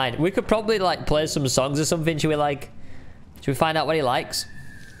doesn't mind. We could probably like play some songs or something. Should we find out what he likes?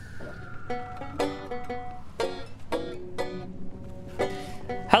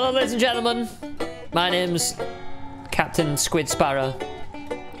 Hello, ladies and gentlemen. My name's Captain Squid Sparrow.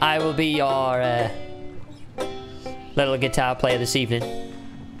 I will be your little guitar player this evening.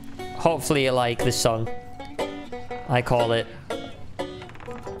 Hopefully you like this song. I call it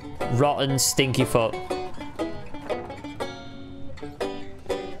Rotten Stinky Foot.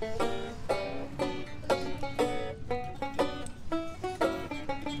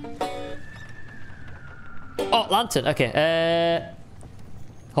 Oh, lantern. Okay.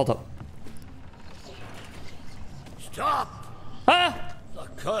 Hold up. Stop! Ah! The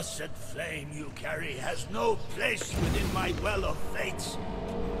cursed flame you carry has no place within my well of fates.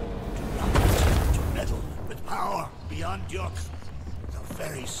 Do not attempt to meddle with power beyond your... The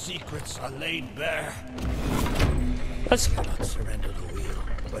very secrets are laid bare. Let's... I cannot surrender the wheel,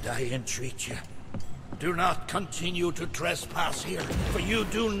 but I entreat you. Do not continue to trespass here, for you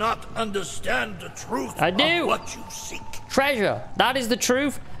do not understand the truth I do. of what you seek. Treasure. That is the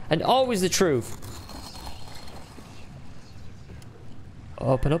truth, and always the truth.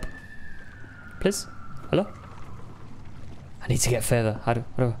 Open up. Please. Hello? I need to get further. How do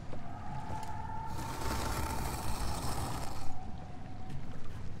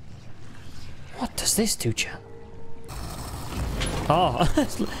What does this do, chat? Oh,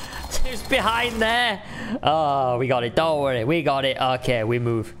 it's behind there. Oh, we got it. Don't worry. We got it. Okay, we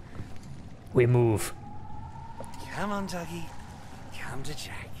move. We move. Come on, Dougie. Come to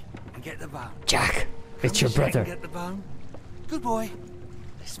Jack and get the bone. Jack, it's Come your to Jack brother. and get the bone. Good boy.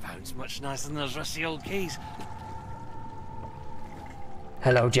 This bone's much nicer than those rusty old keys.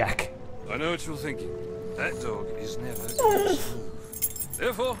 Hello, Jack. I know what you're thinking. That dog is never going to move.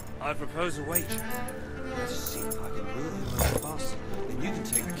 Therefore, I propose a wager. Let's see if I can lure him much faster. Then you can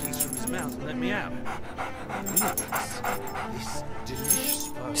take the keys from his mouth and let me out. This delicious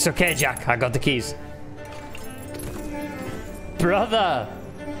bone. It's okay, Jack. I got the keys. Brother!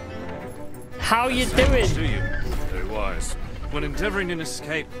 How you doing? Do you? Very wise. When endeavoring an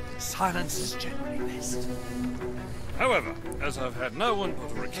escape, Silence is generally best. however, as I've had no one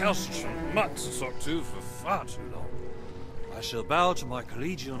but a recalcitrant mutt to talk to for far too long, I shall bow to my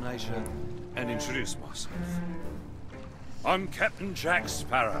collegial nature and introduce myself. I'm Captain Jack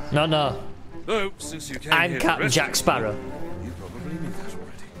Sparrow. No. Though, since you came I'm here to Captain rescue Jack Sparrow. me, you probably knew that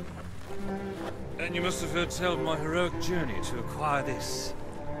already. And you must have heard tell of my heroic journey to acquire this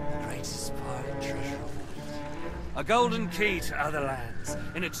greatest pirate treasure of all. A golden key to other lands,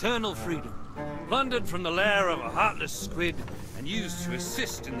 in eternal freedom, plundered from the lair of a heartless squid and used to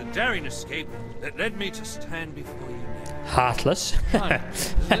assist in the daring escape that led me to stand before you now. Heartless. Fine,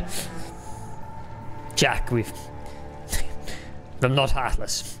 isn't it? Jack, I'm not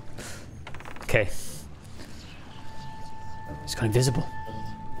heartless. Okay. He's gone invisible.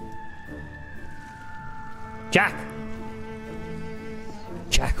 Jack!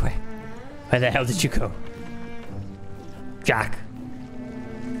 Jack, where the hell did you go? Jack.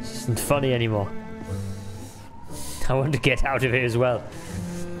 This isn't funny anymore. I want to get out of here as well.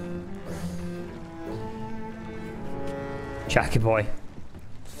 Jackie boy.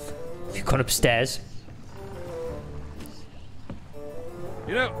 Have you gone upstairs?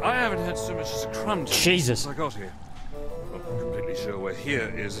 You know, I haven't had so much as a crumb to eat Jesus. since I got here. Not completely sure where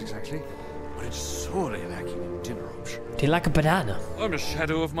here is exactly, but it's sorely lacking in dinner option. Do you like a banana? I'm a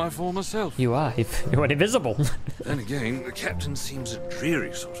shadow of my former self. You are, if you went invisible. Then again, the captain seems a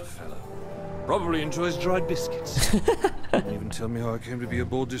dreary sort of fellow. Probably enjoys dried biscuits. Didn't even tell me how I came to be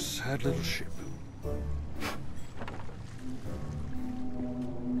aboard this sad little ship.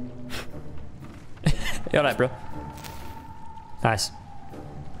 You alright, bro? Nice.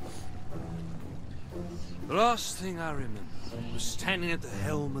 The last thing I remember was standing at the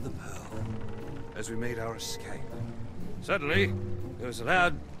helm of the Pearl as we made our escape. Suddenly, there was a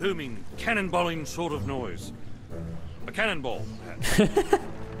loud, booming, cannonballing sort of noise. A cannonball, perhaps.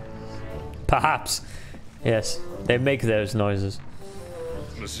 Perhaps. Yes, they make those noises.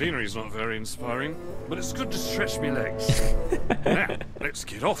 The scenery's not very inspiring, but it's good to stretch me legs. Now, let's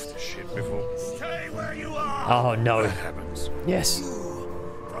get off this ship before Stay where you are! Oh no. that happens. Yes.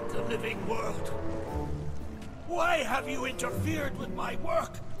 From the living world. Why have you interfered with my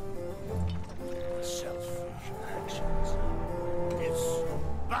work? Selfish actions. This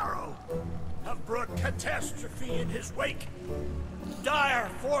Sparrow have brought catastrophe in his wake. Dire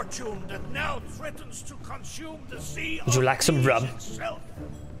fortune that now threatens to consume the sea. Would you like some rum? Itself.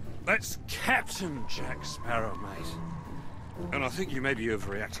 That's Captain Jack Sparrow, mate. And I think you may be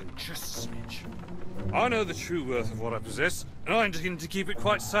overreacting just a smidge. I know the true worth of what I possess, and I intend to keep it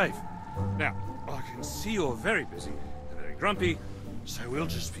quite safe. Now, I can see you're very busy and very grumpy, so we'll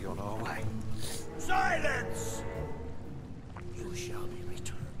just be on our way. Silence! You shall be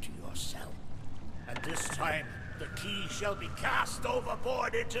returned to your cell. And this time, the key shall be cast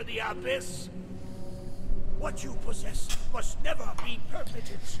overboard into the abyss. What you possess must never be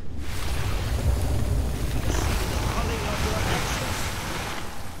permitted. See the folly of your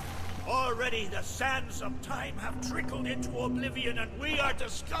actions. Already the sands of time have trickled into oblivion and we are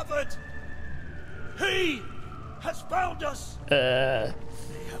discovered. He has found us. They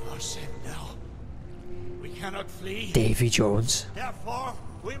have our scent now. We cannot flee. Davy Jones. Therefore,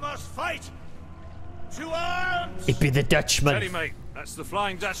 we must fight. To arms! It be the Dutchman. Steady, mate. That's the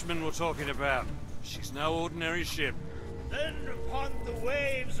Flying Dutchman we're talking about. She's no ordinary ship. Then upon the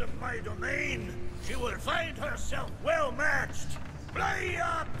waves of my domain, she will find herself well matched. Play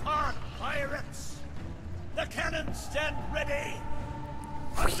your part, pirates! The cannons stand ready!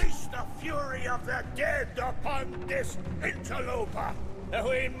 Unleash the fury of the dead upon this interloper, that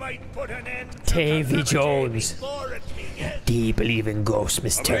we might put an end to Davy Jones. before it begins. Do you believe in ghosts,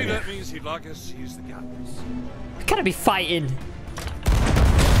 Miss I believe Turner? that means he'd like us to use the guns. We gotta be fighting.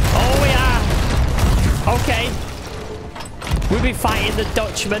 Oh, we are. Okay. We'll be fighting the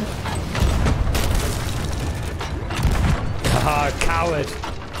Dutchman. Ah, coward.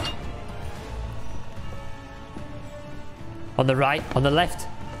 On the right, on the left.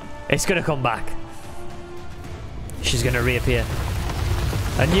 It's gonna come back. She's gonna reappear.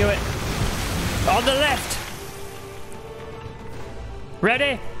 I knew it. On the left.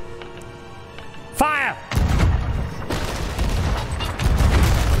 Ready? Fire!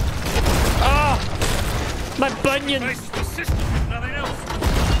 Oh! My bunions! Face the system, if nothing else.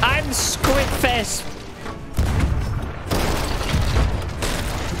 I'm Squidface.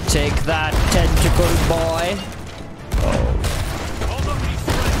 Take that, tentacle boy. I'll not be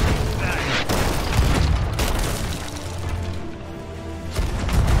surrendering today.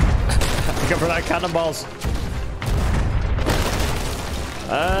 Go for that cannonballs.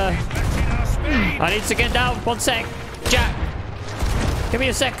 Expecting our speed. I need to get down. 1 sec. Jack. Give me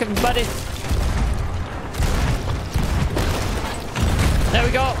a second, buddy. There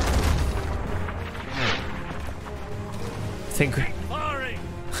we go. Think Firing.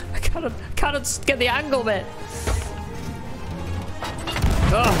 I cannot get the angle, mate.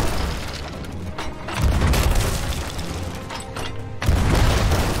 Oh.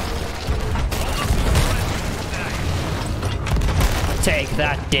 Take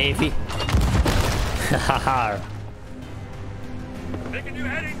that, Davy. Haha. Pick a new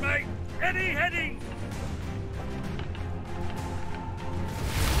heading, mate. Any heading.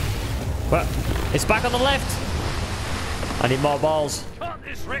 Well, it's back on the left. I need more balls. Can't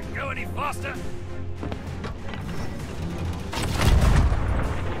this wreck go any faster?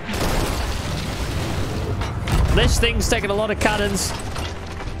 This thing's taking a lot of cannons.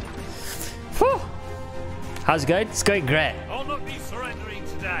 Whew. How's it going? It's going great. I'll not be surrendering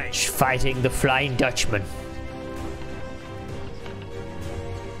today. Just fighting the Flying Dutchman.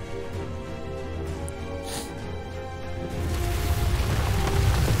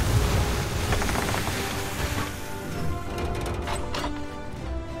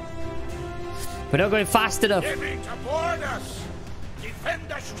 We're not going fast enough. Give me to board us. Defend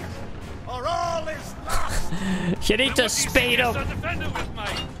the ship, or all is lost. You need to speed up. A defender with me.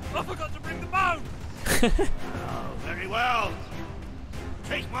 I forgot to bring the bow. Oh, very well.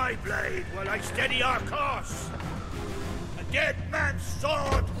 Take my blade while I steady our course. A dead man's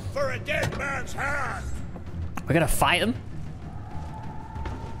sword for a dead man's hand. We're gonna fight them.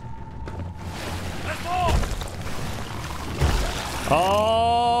 There's more.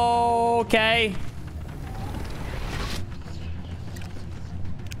 Okay.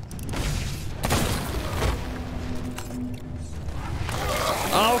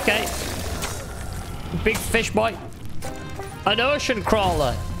 Okay. Big fish boy. An ocean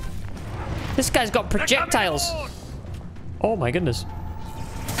crawler. This guy's got projectiles. Oh my goodness.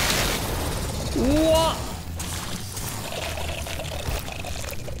 What?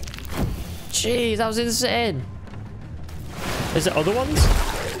 Jeez, that was insane. Is it other ones?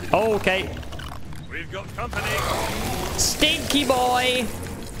 Oh, okay. We've got company. Stinky boy.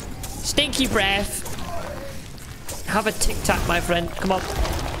 Stinky breath. Have a tic-tac, my friend. Come on.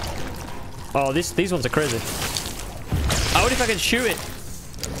 Oh, these ones are crazy. I wonder if I can shoot it.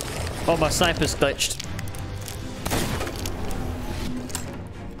 Oh, my sniper's glitched.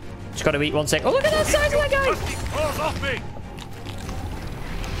 Just gotta eat 1 sec. Oh, look at that size of that guy! Paws off me.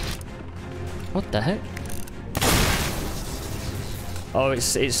 What the heck? Oh,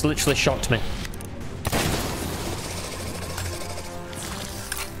 it's literally shocked me.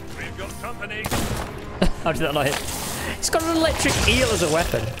 We've got company. How did that not hit? It's got an electric eel as a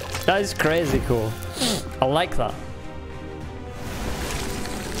weapon. That is crazy cool. I like that.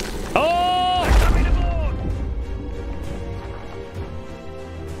 Oh! Coming aboard.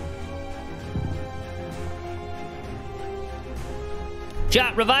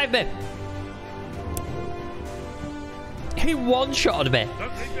 Jack, revive me! He one-shotted me.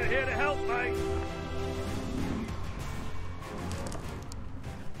 Don't think you're here to help, mate.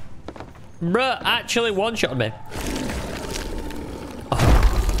 Bruh, actually one-shotted me. Oh,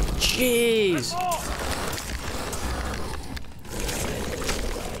 jeez.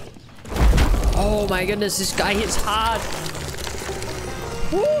 Oh my goodness, this guy hits hard.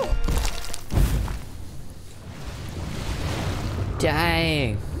 Woo!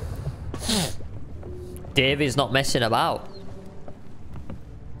 Dang. Davy's not messing about.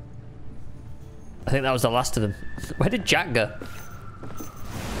 I think that was the last of them. Where did Jack go?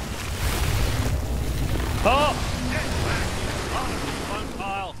 Oh!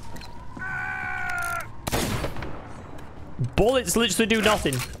 Bullets literally do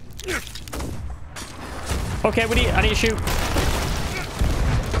nothing. Okay, I need to shoot.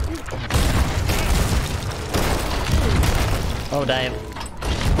 Oh, damn.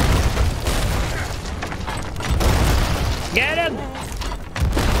 Get him!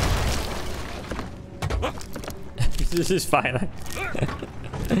 This is fine.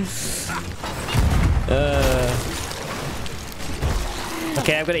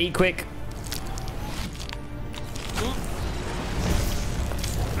 Okay, I've got to eat quick.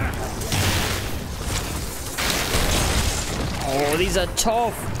 Oh, these are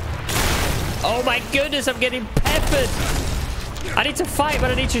tough. Oh my goodness, I'm getting peppered. I need to fight,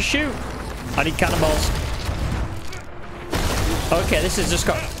 but I need to shoot. I need cannonballs. Okay, this has just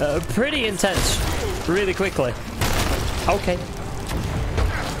got pretty intense really quickly. Okay.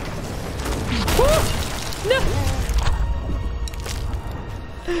 Woo! No!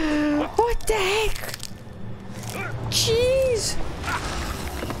 What the heck? Jeez!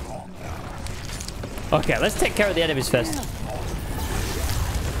 Okay, let's take care of the enemies first.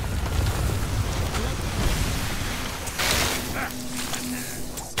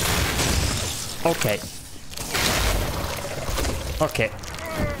 Okay. Okay.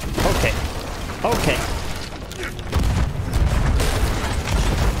 Okay. Okay.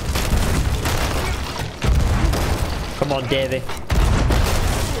 Come on, Davy.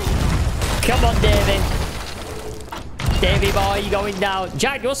 Come on, Davy. Davy boy, you going down.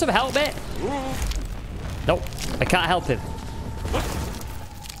 Jack, you want some help, mate? Nope, I can't help him.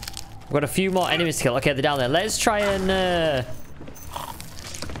 We've got a few more enemies to kill. Okay, they're down there. Let's try and...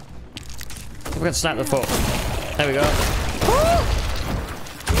 we're going to snap the foot. There we go.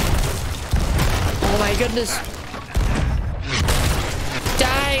 Oh my goodness.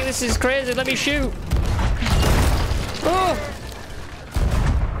 Dang, this is crazy. Let me shoot. Oh!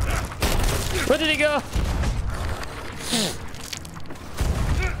 Where did he go?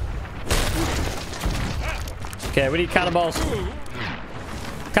 Okay, we need cannonballs.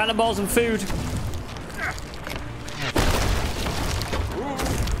 Cannonballs and food.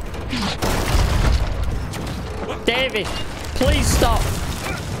 Davy, please stop.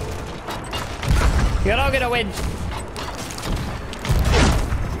 You're not gonna win.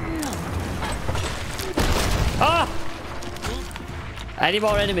 Ah! Any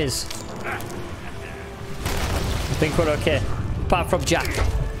more enemies? I think we're okay. Apart from Jack.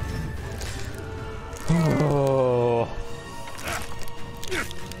 Oh.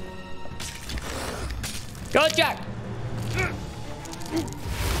 Go, Jack!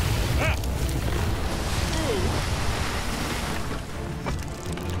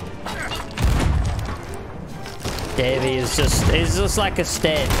 Davey is he's just like a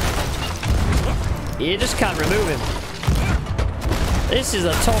stain. You just can't remove him. This is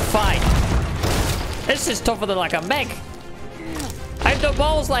a tough fight. This is tougher than like a meg. I have no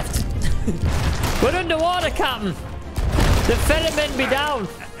balls left. We're underwater, Captain. The ferrymen be down.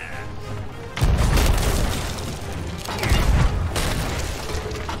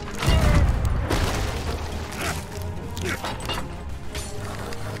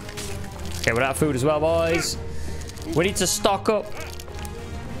 Okay, we're out of food as well, boys. We need to stock up.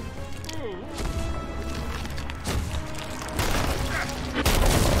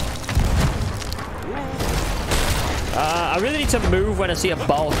 I really need to move when I see a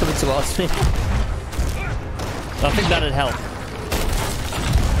ball coming towards me. I think that'd help.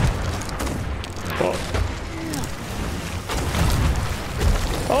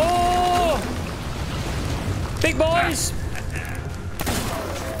 Oh! Big boys!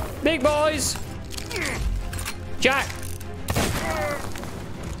 Big boys! Jack!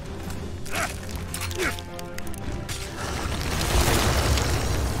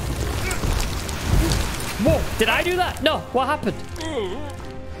 Whoa! Did I do that? No. What happened?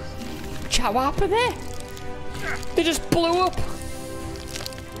 Chat, what happened there? They just blew up.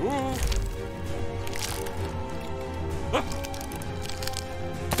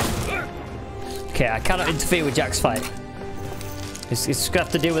 Okay, I cannot interfere with Jack's fight. He's just gonna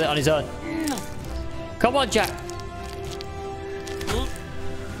have to deal with it on his own. Come on, Jack.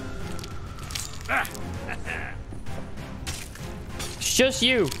 It's just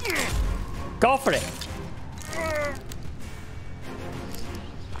you. Go for it.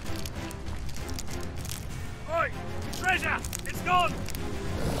 Oi! Treasure! It's gone!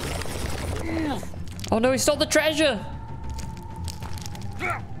 Oh no, he stole the treasure!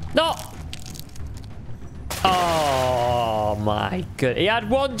 No! Oh my god. He had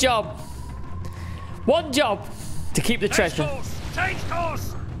one job. One job to keep the treasure. Change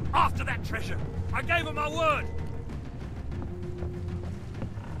course! After that treasure! I gave her my word.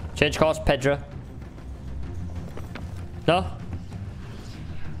 Change course, Pedro. No?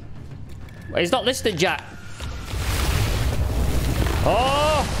 He's not listening, Jack.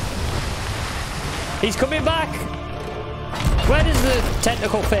 Oh! He's coming back! Where is the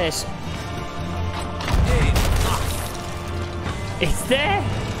tentacle face? It's there!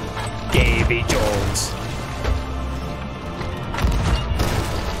 Davy Jones.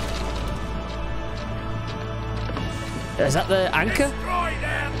 Is that the anchor?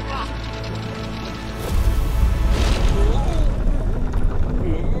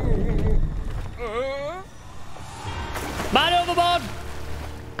 Man overboard!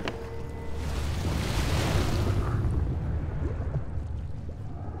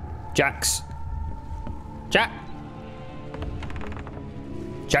 Jack's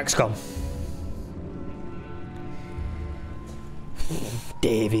gone.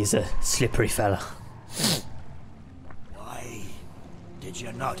 Davy's a slippery fella. Why did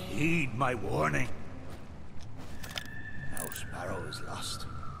you not heed my warning? Now Sparrow is lost,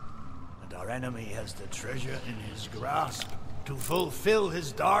 and our enemy has the treasure in his grasp to fulfill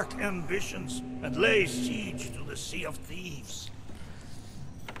his dark ambitions and lay siege to the Sea of Thieves.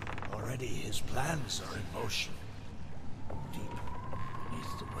 Already his plans are in motion, deep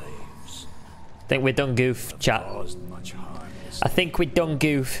beneath the waves. I think we're done goof, chat. Much harm I think we're done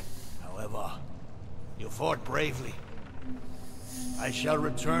goof. However, you fought bravely. I shall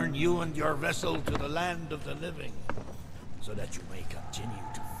return you and your vessel to the land of the living, so that you may continue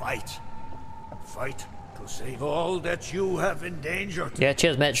to fight. Fight to save all that you have endangered. Yeah,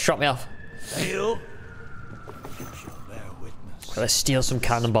 cheers, mate. Just drop me off. Fail, you shall bear witness. Let's steal some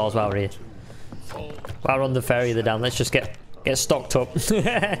cannonballs while we're here. While we're on the ferry, they're down. Let's just get stocked up.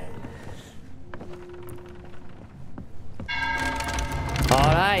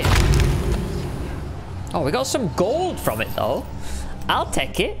 Alright. Oh, we got some gold from it, though. I'll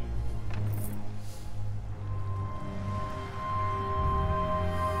take it.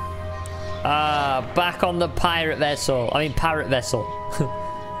 Back on the pirate vessel. I mean, parrot vessel.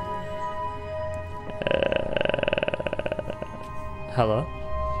 Hello?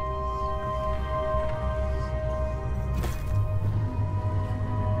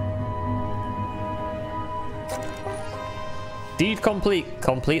 Deed complete.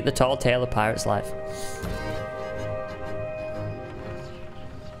 Complete the tall tale of pirate's life.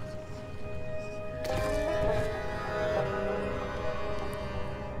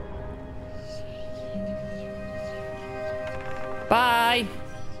 Bye.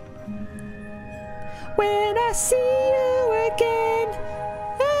 When I see you again.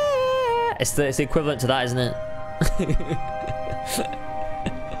 Ah. It's the equivalent to that, isn't it?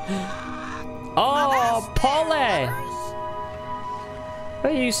 Oh, Polly.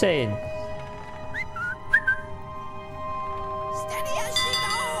 What are you saying? Steady as she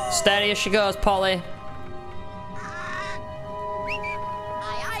goes. Steady as she goes, Polly. Aye,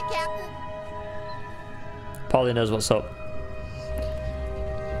 aye, Captain. Polly knows what's up.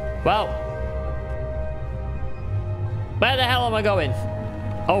 Well, where the hell am I going?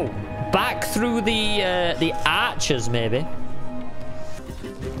 Oh, back through the arches, maybe.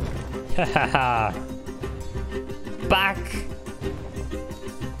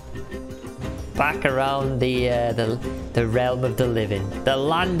 back around the realm of the living, the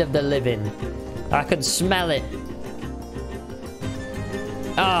land of the living. I can smell it.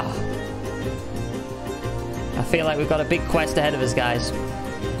 Ah, I feel like we've got a big quest ahead of us, guys.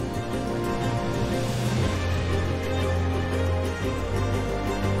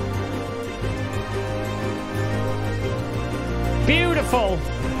 Beautiful.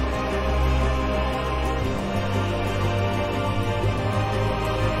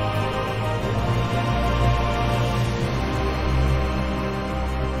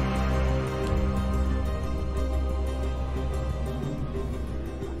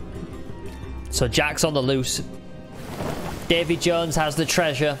 So Jack's on the loose. Davy Jones has the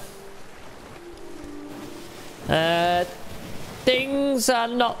treasure. Things are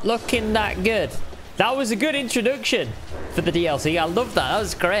not looking that good. That was a good introduction for the DLC. I love that. That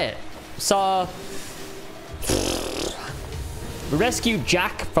was great. So we rescued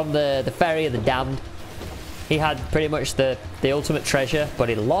Jack from the ferry of the damned. He had pretty much the ultimate treasure, but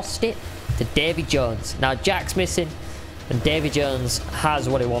he lost it to Davy Jones. Now Jack's missing, and Davy Jones has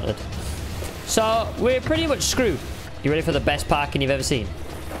what he wanted. So we're pretty much screwed. You ready for the best parking you've ever seen?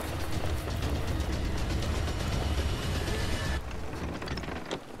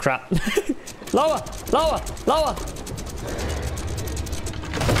 Crap. Lower! Lower! Lower!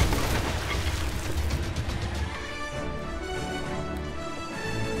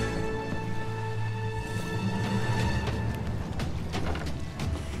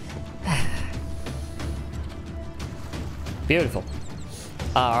 Beautiful.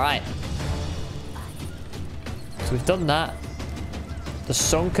 Alright. So we've done that. The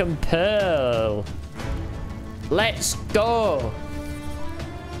sunken pearl. Let's go.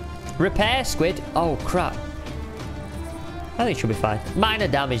 Repair, Squid. Oh, crap. I think it should be fine. Minor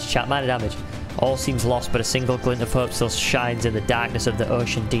damage, chat. Minor damage. All seems lost, but a single glint of hope still shines in the darkness of the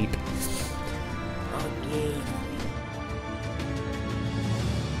ocean deep.